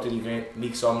had him pull up to the event.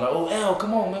 Meek saw him, like, oh L,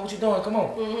 come on man, what you doing? Come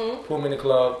on. Pull him in the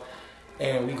club,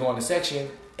 and we go in the section,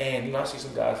 and I see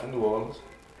some guys from New Orleans,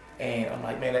 and I'm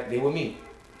like, man, they with me.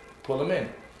 Pull them in.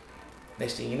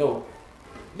 Next thing you know,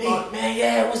 man,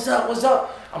 yeah, what's up?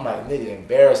 I'm like, nigga,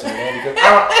 embarrassing, man, because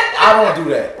I don't do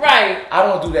that. Right. I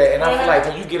don't do that, and I feel like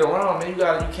when you get around, man, you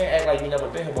can't act like you never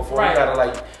been here before. Right. You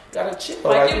gotta chill.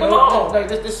 Like Like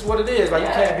this is what it is. Like you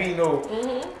can't be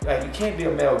like you can't be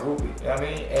a male groupie. You know what I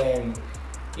mean? And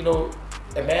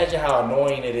imagine how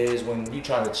annoying it is when you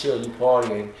trying to chill, you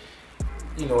partying,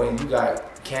 and you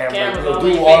got cameras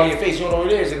do all in your face. You don't know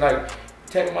what it is, and like.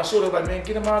 Tapping my shoulder, like, man,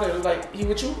 get him out of there. Like, he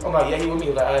with you? I'm like, yeah, he with me.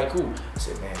 He was like, all right, cool. I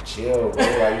said, man, chill, bro.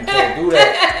 Like, you can't do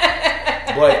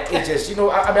that. But it just,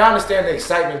 I understand the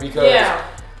excitement because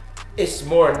it's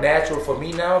more natural for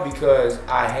me now because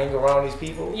I hang around these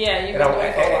people. Yeah, you've been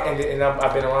doing for a while. And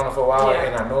I've been around them for a while,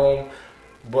 and I know them.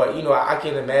 But, I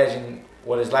can imagine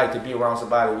what it's like to be around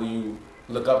somebody who you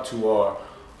look up to or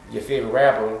your favorite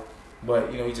rapper, but,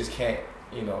 you just can't,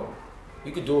 you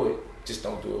could do it. Just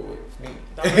don't do it with me.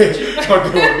 Don't do it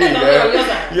with me, man.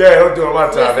 Yeah, don't do it on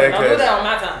my time, man. Don't do that on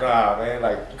my time. Nah, man.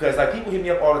 Like, because like people hit me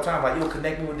up all the time, like, yo,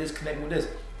 connect me with this.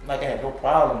 Like, I have no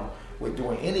problem with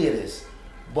doing any of this,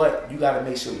 but you got to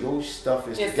make sure your stuff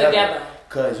is together.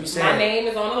 Cause you saying my name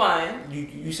is on the line.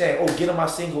 You saying, oh, get on my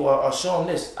single or show them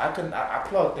this. I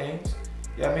plug things.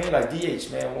 You know what I mean? Like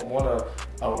DH, man, one a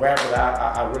rapper that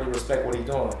I really respect what he's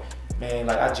doing. Man,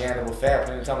 like I jammed him with Fab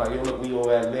plenty of time. Like, yo, look, we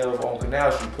over at Live on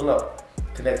Canal Street. Pull up,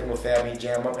 connect him with Fab, he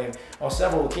jam up, and on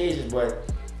several occasions. But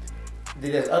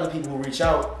there's other people who reach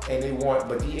out and they want.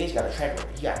 But DH got a track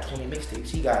record. He got 20 mixtapes.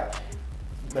 He got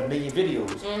a million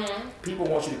videos. People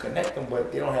want you to connect them,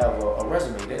 but they don't have a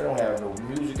resume. They don't have no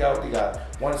music out. They got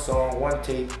one song, one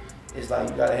tape. It's like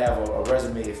you got to have a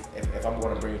resume if I'm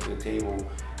going to bring you to the table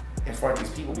in front of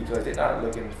these people because they're not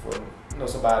looking for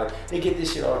somebody. They get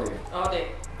this shit all day. All day.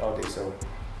 So,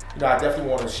 I definitely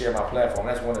want to share my platform.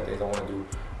 That's one of the things I want to do.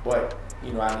 But, I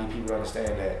need people to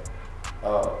understand that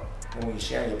when you're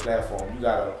sharing your platform, I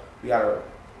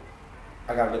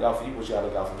gotta look out for you, but you gotta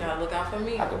look out for me. Gotta look out for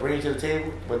me. I can bring you to the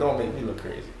table, but don't make me look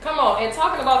crazy. Come on, and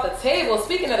talking about the table,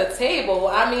 speaking of the table,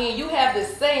 you have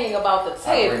this saying about the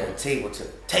table. I bring the table to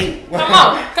the table. Come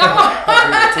on. I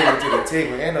bring the table to the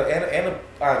table and the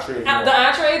entree. The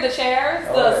entree, the chairs,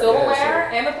 the silverware,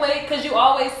 and the plate. Because you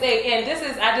always say, and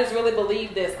I just really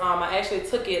believe this. I actually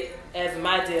took it as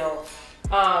my deal.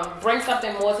 Bring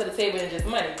something more to the table than just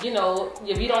money. If you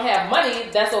don't have money,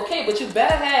 that's okay, but you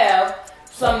better have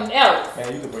something else.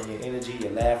 Man, you can bring your energy,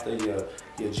 your laughter,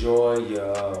 your joy,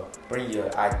 bring your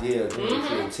ideas, bring your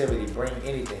creativity, bring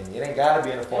anything. It ain't gotta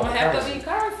be in the form of currency. Don't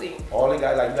have to be currency. All it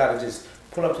got, you gotta just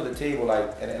pull up to the table,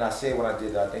 and I said when I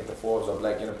did, I think the Forbes or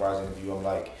Black Enterprise interview, I'm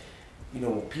like,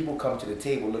 people come to the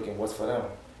table looking what's for them.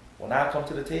 When I come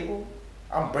to the table,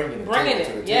 I'm bringing the table to the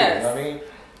table. Yes. You know what I mean?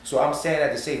 So I'm saying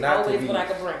that to say not to be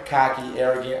cocky,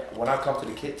 arrogant. When I come to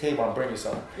the table, I'm bringing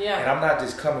something. Yeah. And I'm not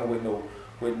just coming with no.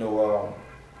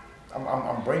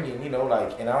 I'm bringing, and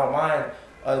I don't mind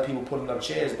other people putting up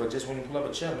chairs, but just when you pull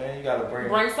up a chair, man, you gotta bring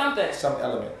something, some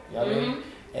element. You know what I mean?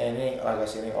 And it ain't, like I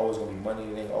said, it ain't always gonna be money.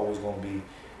 It ain't always gonna be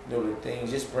the things.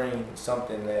 Just bring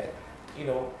something that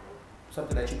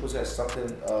something that you possess,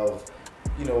 something of,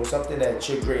 something that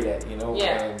you're great at,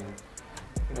 Yeah.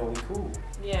 and we cool.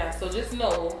 Yeah, so just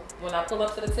know when I pull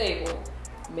up to the table,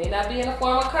 may not be in the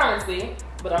form of currency,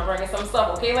 but I'm bringing some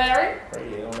stuff, okay, Larry?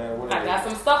 Right, yeah, no matter what I got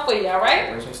some stuff for you, all right?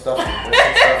 Bring some stuff,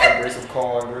 bring some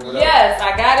corn, bring whatever. Yes,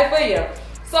 I got it for you.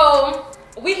 So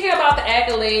we hear about the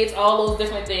accolades, all those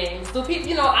different things. Do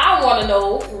people, I want to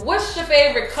know, what's your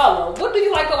favorite color? What do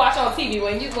you like to watch on TV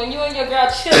when you and your girl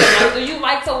chilling? Like, do you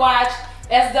like to watch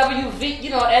SWV,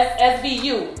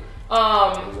 SVU?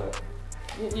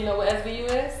 You know what SVU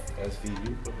is?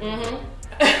 SVU.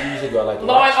 Mm-hmm. Usually go like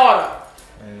Law and Order.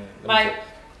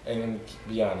 And to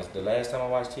be honest, the last time I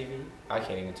watched TV, I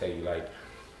can't even tell you. Like,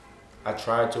 I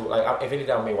tried to, if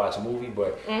anything, I may watch a movie,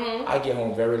 but I get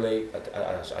home very late.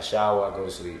 I shower, I go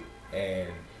to sleep, and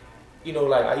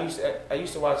I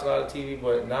used to watch a lot of TV,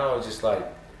 but now it's just like,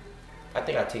 I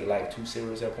think I take life too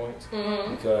serious at points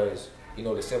because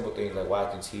the simple things like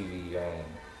watching TV,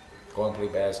 going to play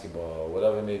basketball,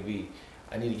 whatever it may be.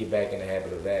 I need to get back in the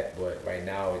habit of that, but right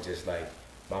now it's just like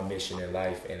my mission in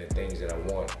life and the things that I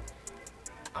want.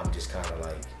 I'm just kind of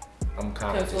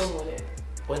Consumed with it.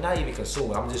 Well, not even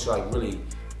consuming. I'm just like really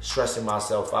stressing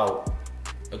myself out.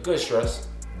 A good stress,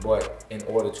 but in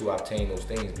order to obtain those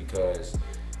things because,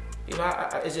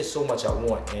 it's just so much I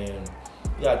want. And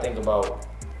you gotta think about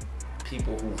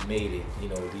people who've made it,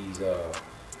 these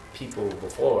people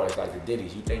before us, like the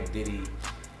Diddy's. You think Diddy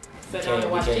became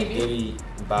Diddy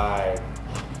by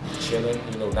chilling,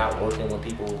 not working when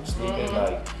people sleeping.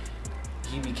 Like,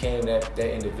 he became that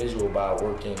individual by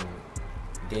working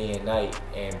day and night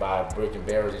and by breaking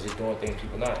barriers and just doing things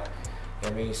people not. You know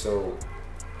what I mean? So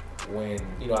when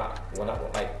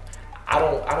I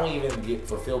don't even get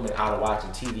fulfillment out of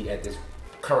watching TV at this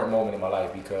current moment in my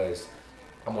life because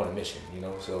I'm on a mission,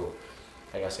 So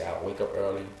like I said, I wake up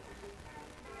early.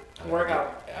 Work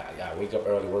out. I wake up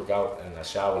early, work out, and I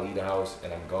shower, leave the house,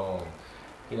 and I'm gone.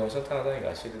 Sometimes I ain't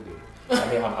got shit to do. I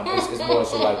mean, it's more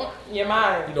so like your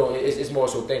mind. It's more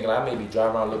so thinking I may be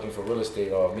driving around looking for real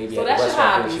estate or maybe. So at that's the your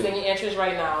hobbies and your interest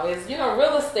right now is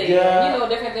real estate, yeah.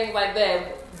 Different things like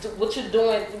that. What you're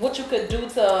doing, what you could do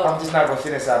to. I'm just not gonna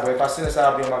sit inside, but if I sit inside,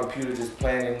 I'll be on my computer just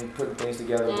planning, putting things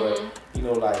together. But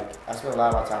I spend a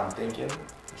lot of my time thinking,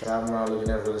 driving around looking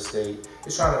at real estate,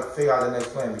 just trying to figure out the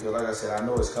next plan because, like I said, I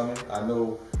know it's coming. I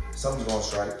know something's gonna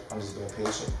strike. I'm just being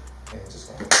patient and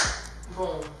just going.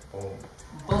 Boom. Boom.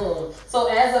 Boom. So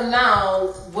as of now,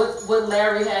 what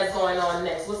Larry has going on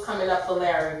next? What's coming up for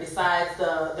Larry besides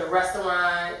the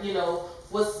restaurant?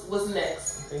 What's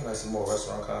next? I think like some more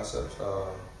restaurant concepts.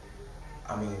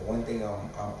 One thing I'm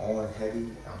on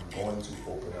heavy. I'm going to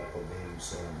open up a venue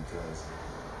soon because.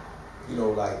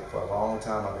 For a long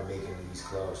time I've been making these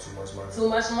clubs too much money. Too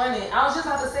much money. I was just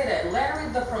about to say that. Larry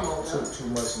the promoter. Too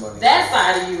much money. That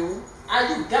side of you,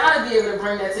 you gotta be able to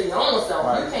bring that to your own self.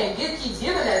 Right. You can't keep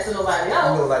giving that to nobody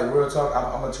else. Real talk,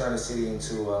 I'm gonna turn the city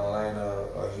into Atlanta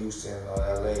or Houston or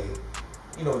LA.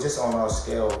 Just on our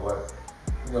scale, but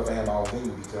if I have my own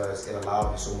venue because it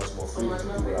allows me so much more freedom to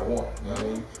do what I want. You know what I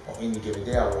mean? On any given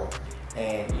day I want.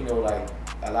 And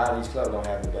a lot of these clubs don't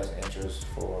have the best interest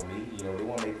for me. They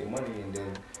want to make their money, and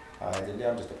then at the end of the day,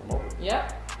 I'm just a promoter. Yeah.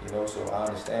 So I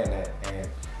understand that, and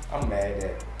I'm mad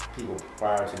that people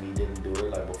prior to me didn't do it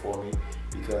like before me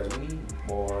because we need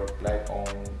more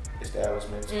black-owned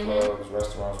establishments, clubs,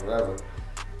 restaurants, whatever,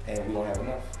 and we don't have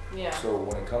enough. Yeah. So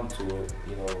when it comes to it,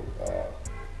 you don't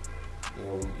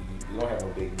have no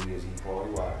big New Year's Eve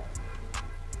party. Why?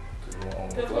 Because we don't own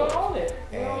the club. Because we don't own it.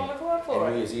 We don't own the club for it.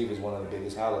 And New Year's Eve is one of the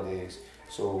biggest holidays,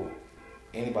 so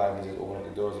anybody can just open up the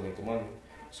doors and make the money.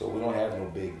 So we don't have no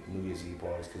big New Year's Eve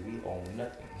parties because we own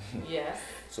nothing. Yes.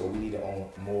 So we need to own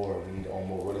more. We need to own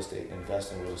more real estate,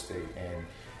 invest in real estate, and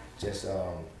just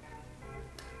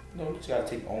we just gotta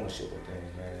take ownership of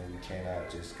things, man. We cannot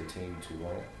just continue to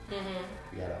run it.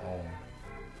 We gotta own.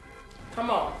 Come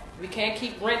on. We can't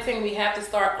keep renting. We have to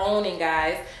start owning,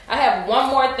 guys. I have one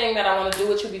more thing that I want to do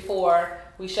with you before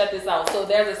we shut this out. So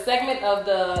there's a segment of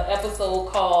the episode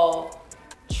called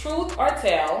Truth or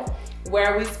Tell,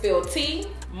 where we spill tea,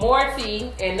 more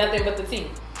tea, and nothing but the tea.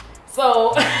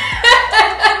 So I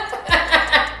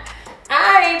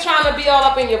ain't trying to be all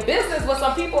up in your business with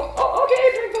some people. Oh,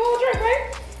 okay, drink the whole drink,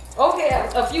 right? Okay,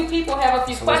 a few people have a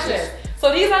few questions.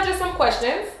 So these are just some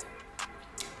questions.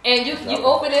 And you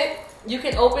open it. You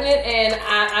can open it, and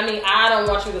I don't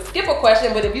want you to skip a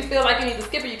question, but if you feel like you need to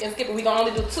skip it, you can skip it. We can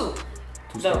only do two.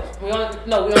 We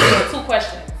only do 2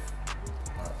 questions.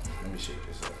 All right, let me shake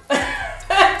this up.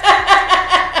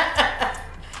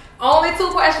 Only 2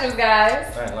 questions,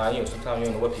 guys. I ain't lying, you know, sometimes you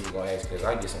don't know what people gonna ask because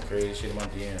I get some crazy shit in my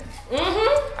DM.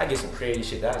 Mm-hmm. I get some crazy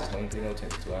shit that I just don't even pay no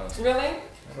attention to, honestly. Really?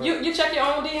 You check your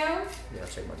own DMs? Yeah, I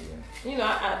check my DM. You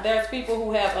know, there's people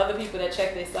who have other people that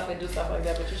check their stuff and do stuff like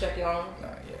that, but you check your own? Nah,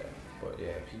 yeah. But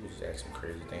yeah, people just ask some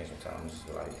crazy things sometimes.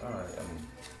 It's like, alright,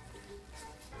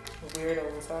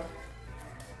 Weirdos, huh?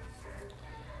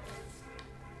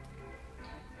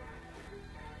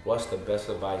 what's the best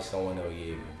advice someone ever gave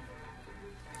you?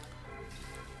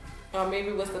 Or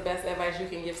maybe what's the best advice you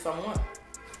can give someone?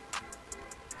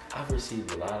 I've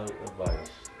received a lot of advice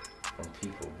from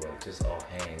people, but just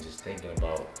offhand, just thinking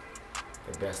about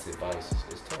the best advice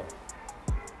is tough.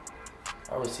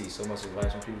 I receive so much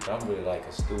advice from people. I'm really like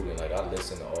a student. Like I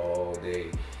listen all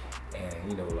day, and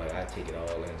you know, like I take it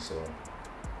all in. So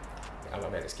I'm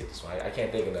about to skip this one. I can't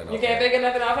think of nothing. You can't think of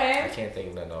nothing offhand? I can't think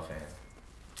of nothing offhand.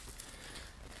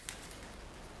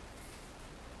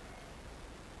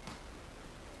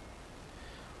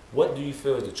 What do you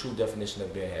feel is the true definition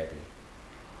of being happy?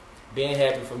 Being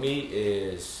happy for me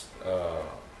is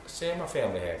seeing my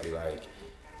family happy. Like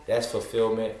that's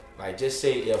fulfillment. Like just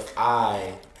say if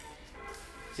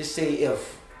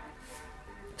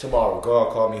tomorrow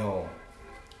God called me home,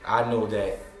 I know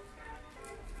that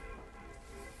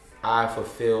I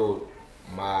fulfilled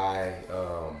my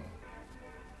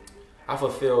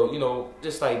you know,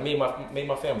 just like made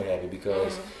my family happy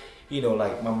because you know,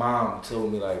 like my mom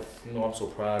told me like, you know, I'm so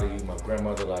proud of you. My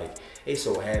grandmother, like, they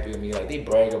so happy with me. Like they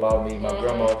brag about me. My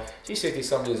grandma, she's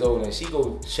 60-something years old and she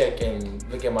go check and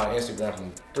look at my Instagram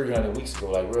from 300 weeks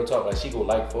ago. Like real talk, like she go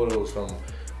like photos from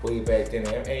way back then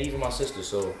and even my sister.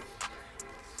 So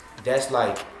that's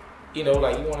like, you know,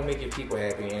 like you want to make your people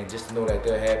happy and just to know that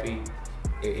they're happy,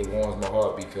 it warms my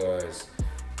heart because,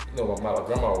 you know, my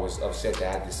grandma was upset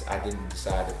that I didn't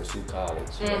decide to pursue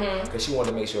college because she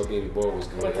wanted to make sure her baby boy was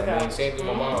good. I mean, same thing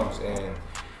with my mom's, and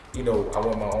you know, I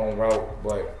went my own route,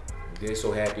 but they're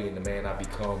so happy in the man I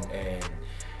become, and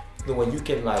you know, when you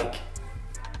can like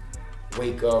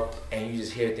wake up and you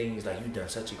just hear things like you've done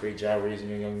such a great job raising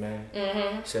your young man,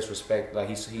 such respect, like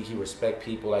he respect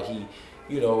people, like he,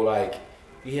 you know, like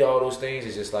you hear all those things,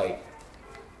 it's just like,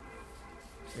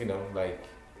 you know, like.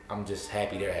 I'm just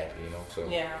happy they're happy, you know. So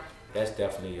yeah, that's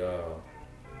definitely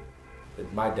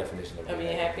my definition of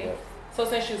being happy. Yeah. So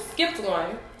since you skipped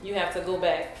one, you have to go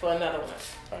back for another one.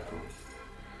 Alright,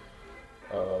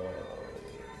 cool.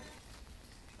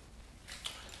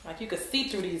 Like you could see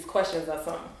through these questions or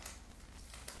something.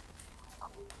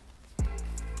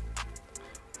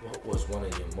 What was one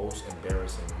of your most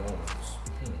embarrassing moments?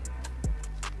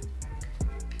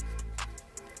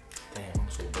 Damn, I'm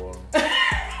so boring.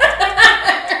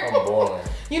 I'm boring.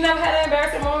 You never had an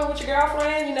embarrassing moment with your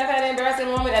girlfriend? You never had an embarrassing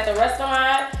moment at the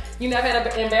restaurant? You never had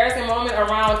an embarrassing moment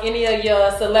around any of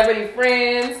your celebrity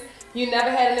friends? You never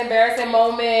had an embarrassing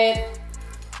moment?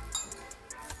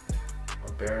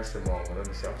 Embarrassing moment. Let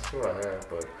me see. I'm sure I have,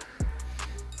 but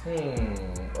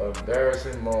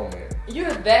embarrassing moment.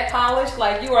 You're that polished,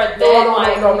 like you are that no,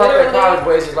 like no, not literally. that polished,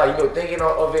 but it's just like, you know, thinking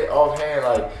of it offhand,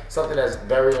 like something that's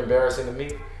very embarrassing to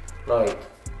me, like.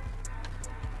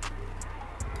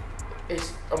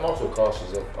 I'm also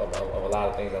cautious of a lot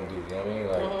of things I'm doing, you know what I mean?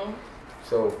 Like,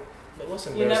 so, what's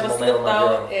embarrassing? You never slipped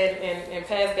out and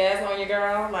passed gas on your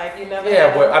girl? Like, you never.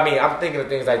 Yeah, but I mean, I'm thinking of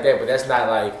things like that, but that's not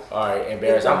like, all right,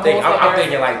 embarrassing. I'm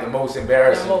thinking like the most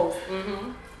embarrassing. The most.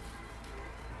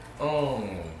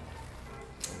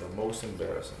 The most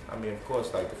embarrassing. I mean, of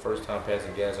course, like the first time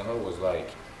passing gas on her was like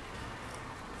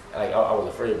I was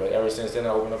afraid, but ever since then I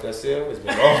opened up that seal, it's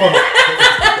been on.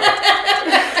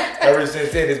 Ever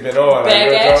since then, it's been on.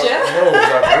 Back like, at you? No,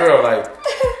 like for real, like,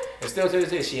 and still to this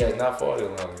day, she has not fought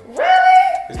on me.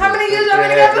 Really? How many years y'all been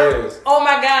together? Years. Oh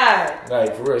my God.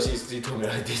 Like for real, she told me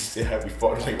like this. She had me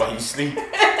fought like while you sleep.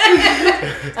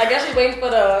 I guess she waiting for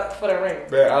the ring.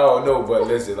 Man, I don't know, but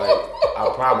listen, like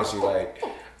I promise you, like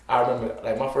I remember,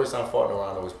 like my first time fighting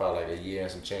around her was probably like a year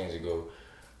and some change ago,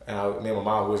 and me and my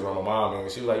mom was around my mom, and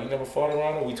she was like, "You never fought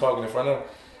around her?" We talking in front of her.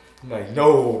 I'm like,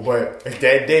 no, but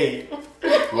that day,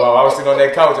 while I was sitting on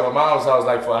that couch at my mom's house,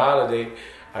 like for a holiday,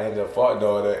 I ended up farting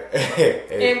on her.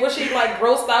 And was she like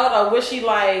grossed out, or was she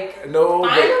like, no,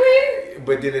 finally?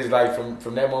 But then it's like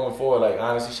from that moment forward, like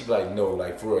honestly, she'd be like, no,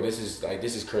 like for real, this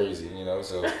is crazy, you know.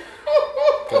 So,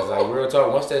 because like real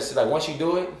talk, once you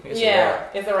do it, it's a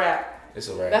wrap. It's a wrap. It's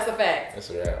a wrap. That's a fact. It's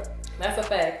a wrap. That's a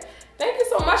fact. Thank you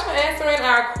so much for answering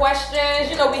our questions.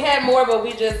 You know, we had more, but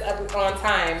we just on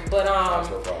time. But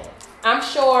I'm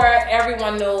sure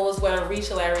everyone knows where to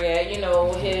reach Larry at. You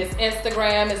know, his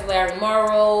Instagram is Larry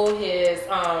Morrow. His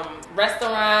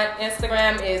restaurant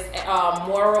Instagram is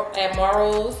Morrow at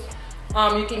Morrow's.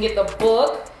 You can get the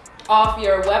book off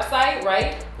your website,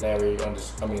 right?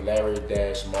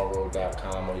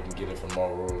 Larry-Morrow.com, or you can get it from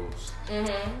Morrows.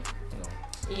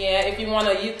 Yeah, if you want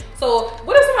to use. So,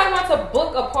 what if somebody wants to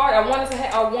book a party? I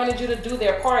wanted you to do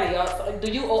their party. Do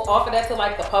you offer that to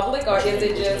like the public, or is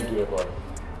it just do their party?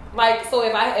 like? So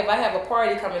if I have a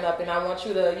party coming up and I want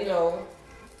you to,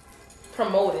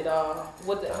 promote it,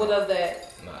 what does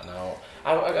that? No.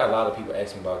 I got a lot of people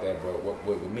asking about that, but what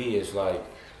with me is like,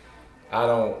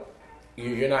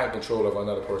 you're not in control of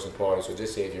another person's party. So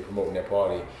just say if you're promoting that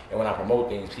party, and when I promote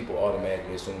things, people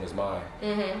automatically assume it's mine.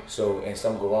 So, and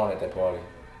some go on at that party,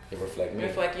 it reflect me.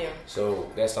 Reflect you. So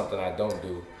that's something I don't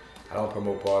do. I don't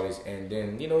promote parties, and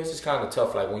then it's just kind of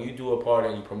tough. Like when you do a party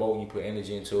and you promote and you put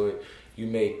energy into it, you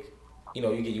make, you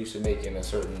get used to making a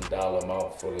certain dollar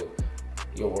amount for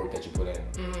your work that you put in.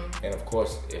 And of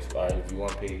course, if you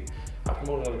want to pay, I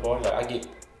promote another party. Like I get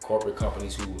corporate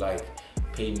companies who like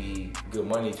pay me good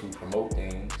money to promote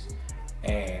things,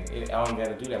 and I don't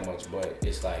gotta do that much, but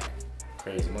it's like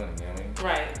crazy money, you know what I mean?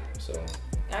 Right. So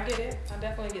I get it. I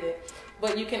definitely get it.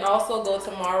 But you can also go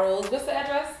to Morrow's. What's the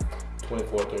address?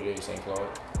 2438 St.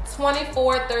 Claude.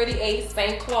 2438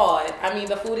 St. Claude. I mean,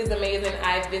 the food is amazing.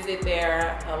 I visit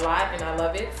there a lot and I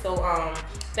love it. So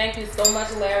thank you so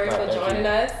much, Larry, for joining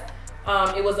us.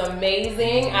 It was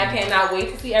amazing. I cannot wait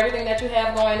to see everything that you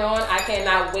have going on. I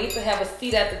cannot wait to have a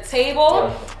seat at the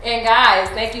table. And guys,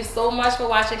 thank you so much for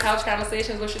watching Couch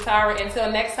Conversations with Shatara. Until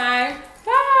next time,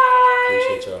 bye.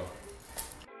 Appreciate y'all.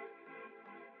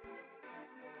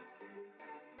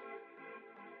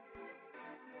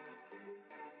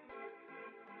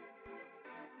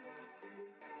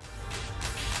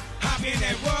 Hop in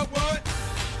that what?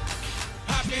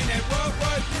 Hop in that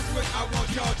what? This what I want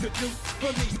y'all to do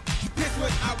for me. This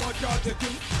what I want y'all to do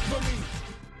for me.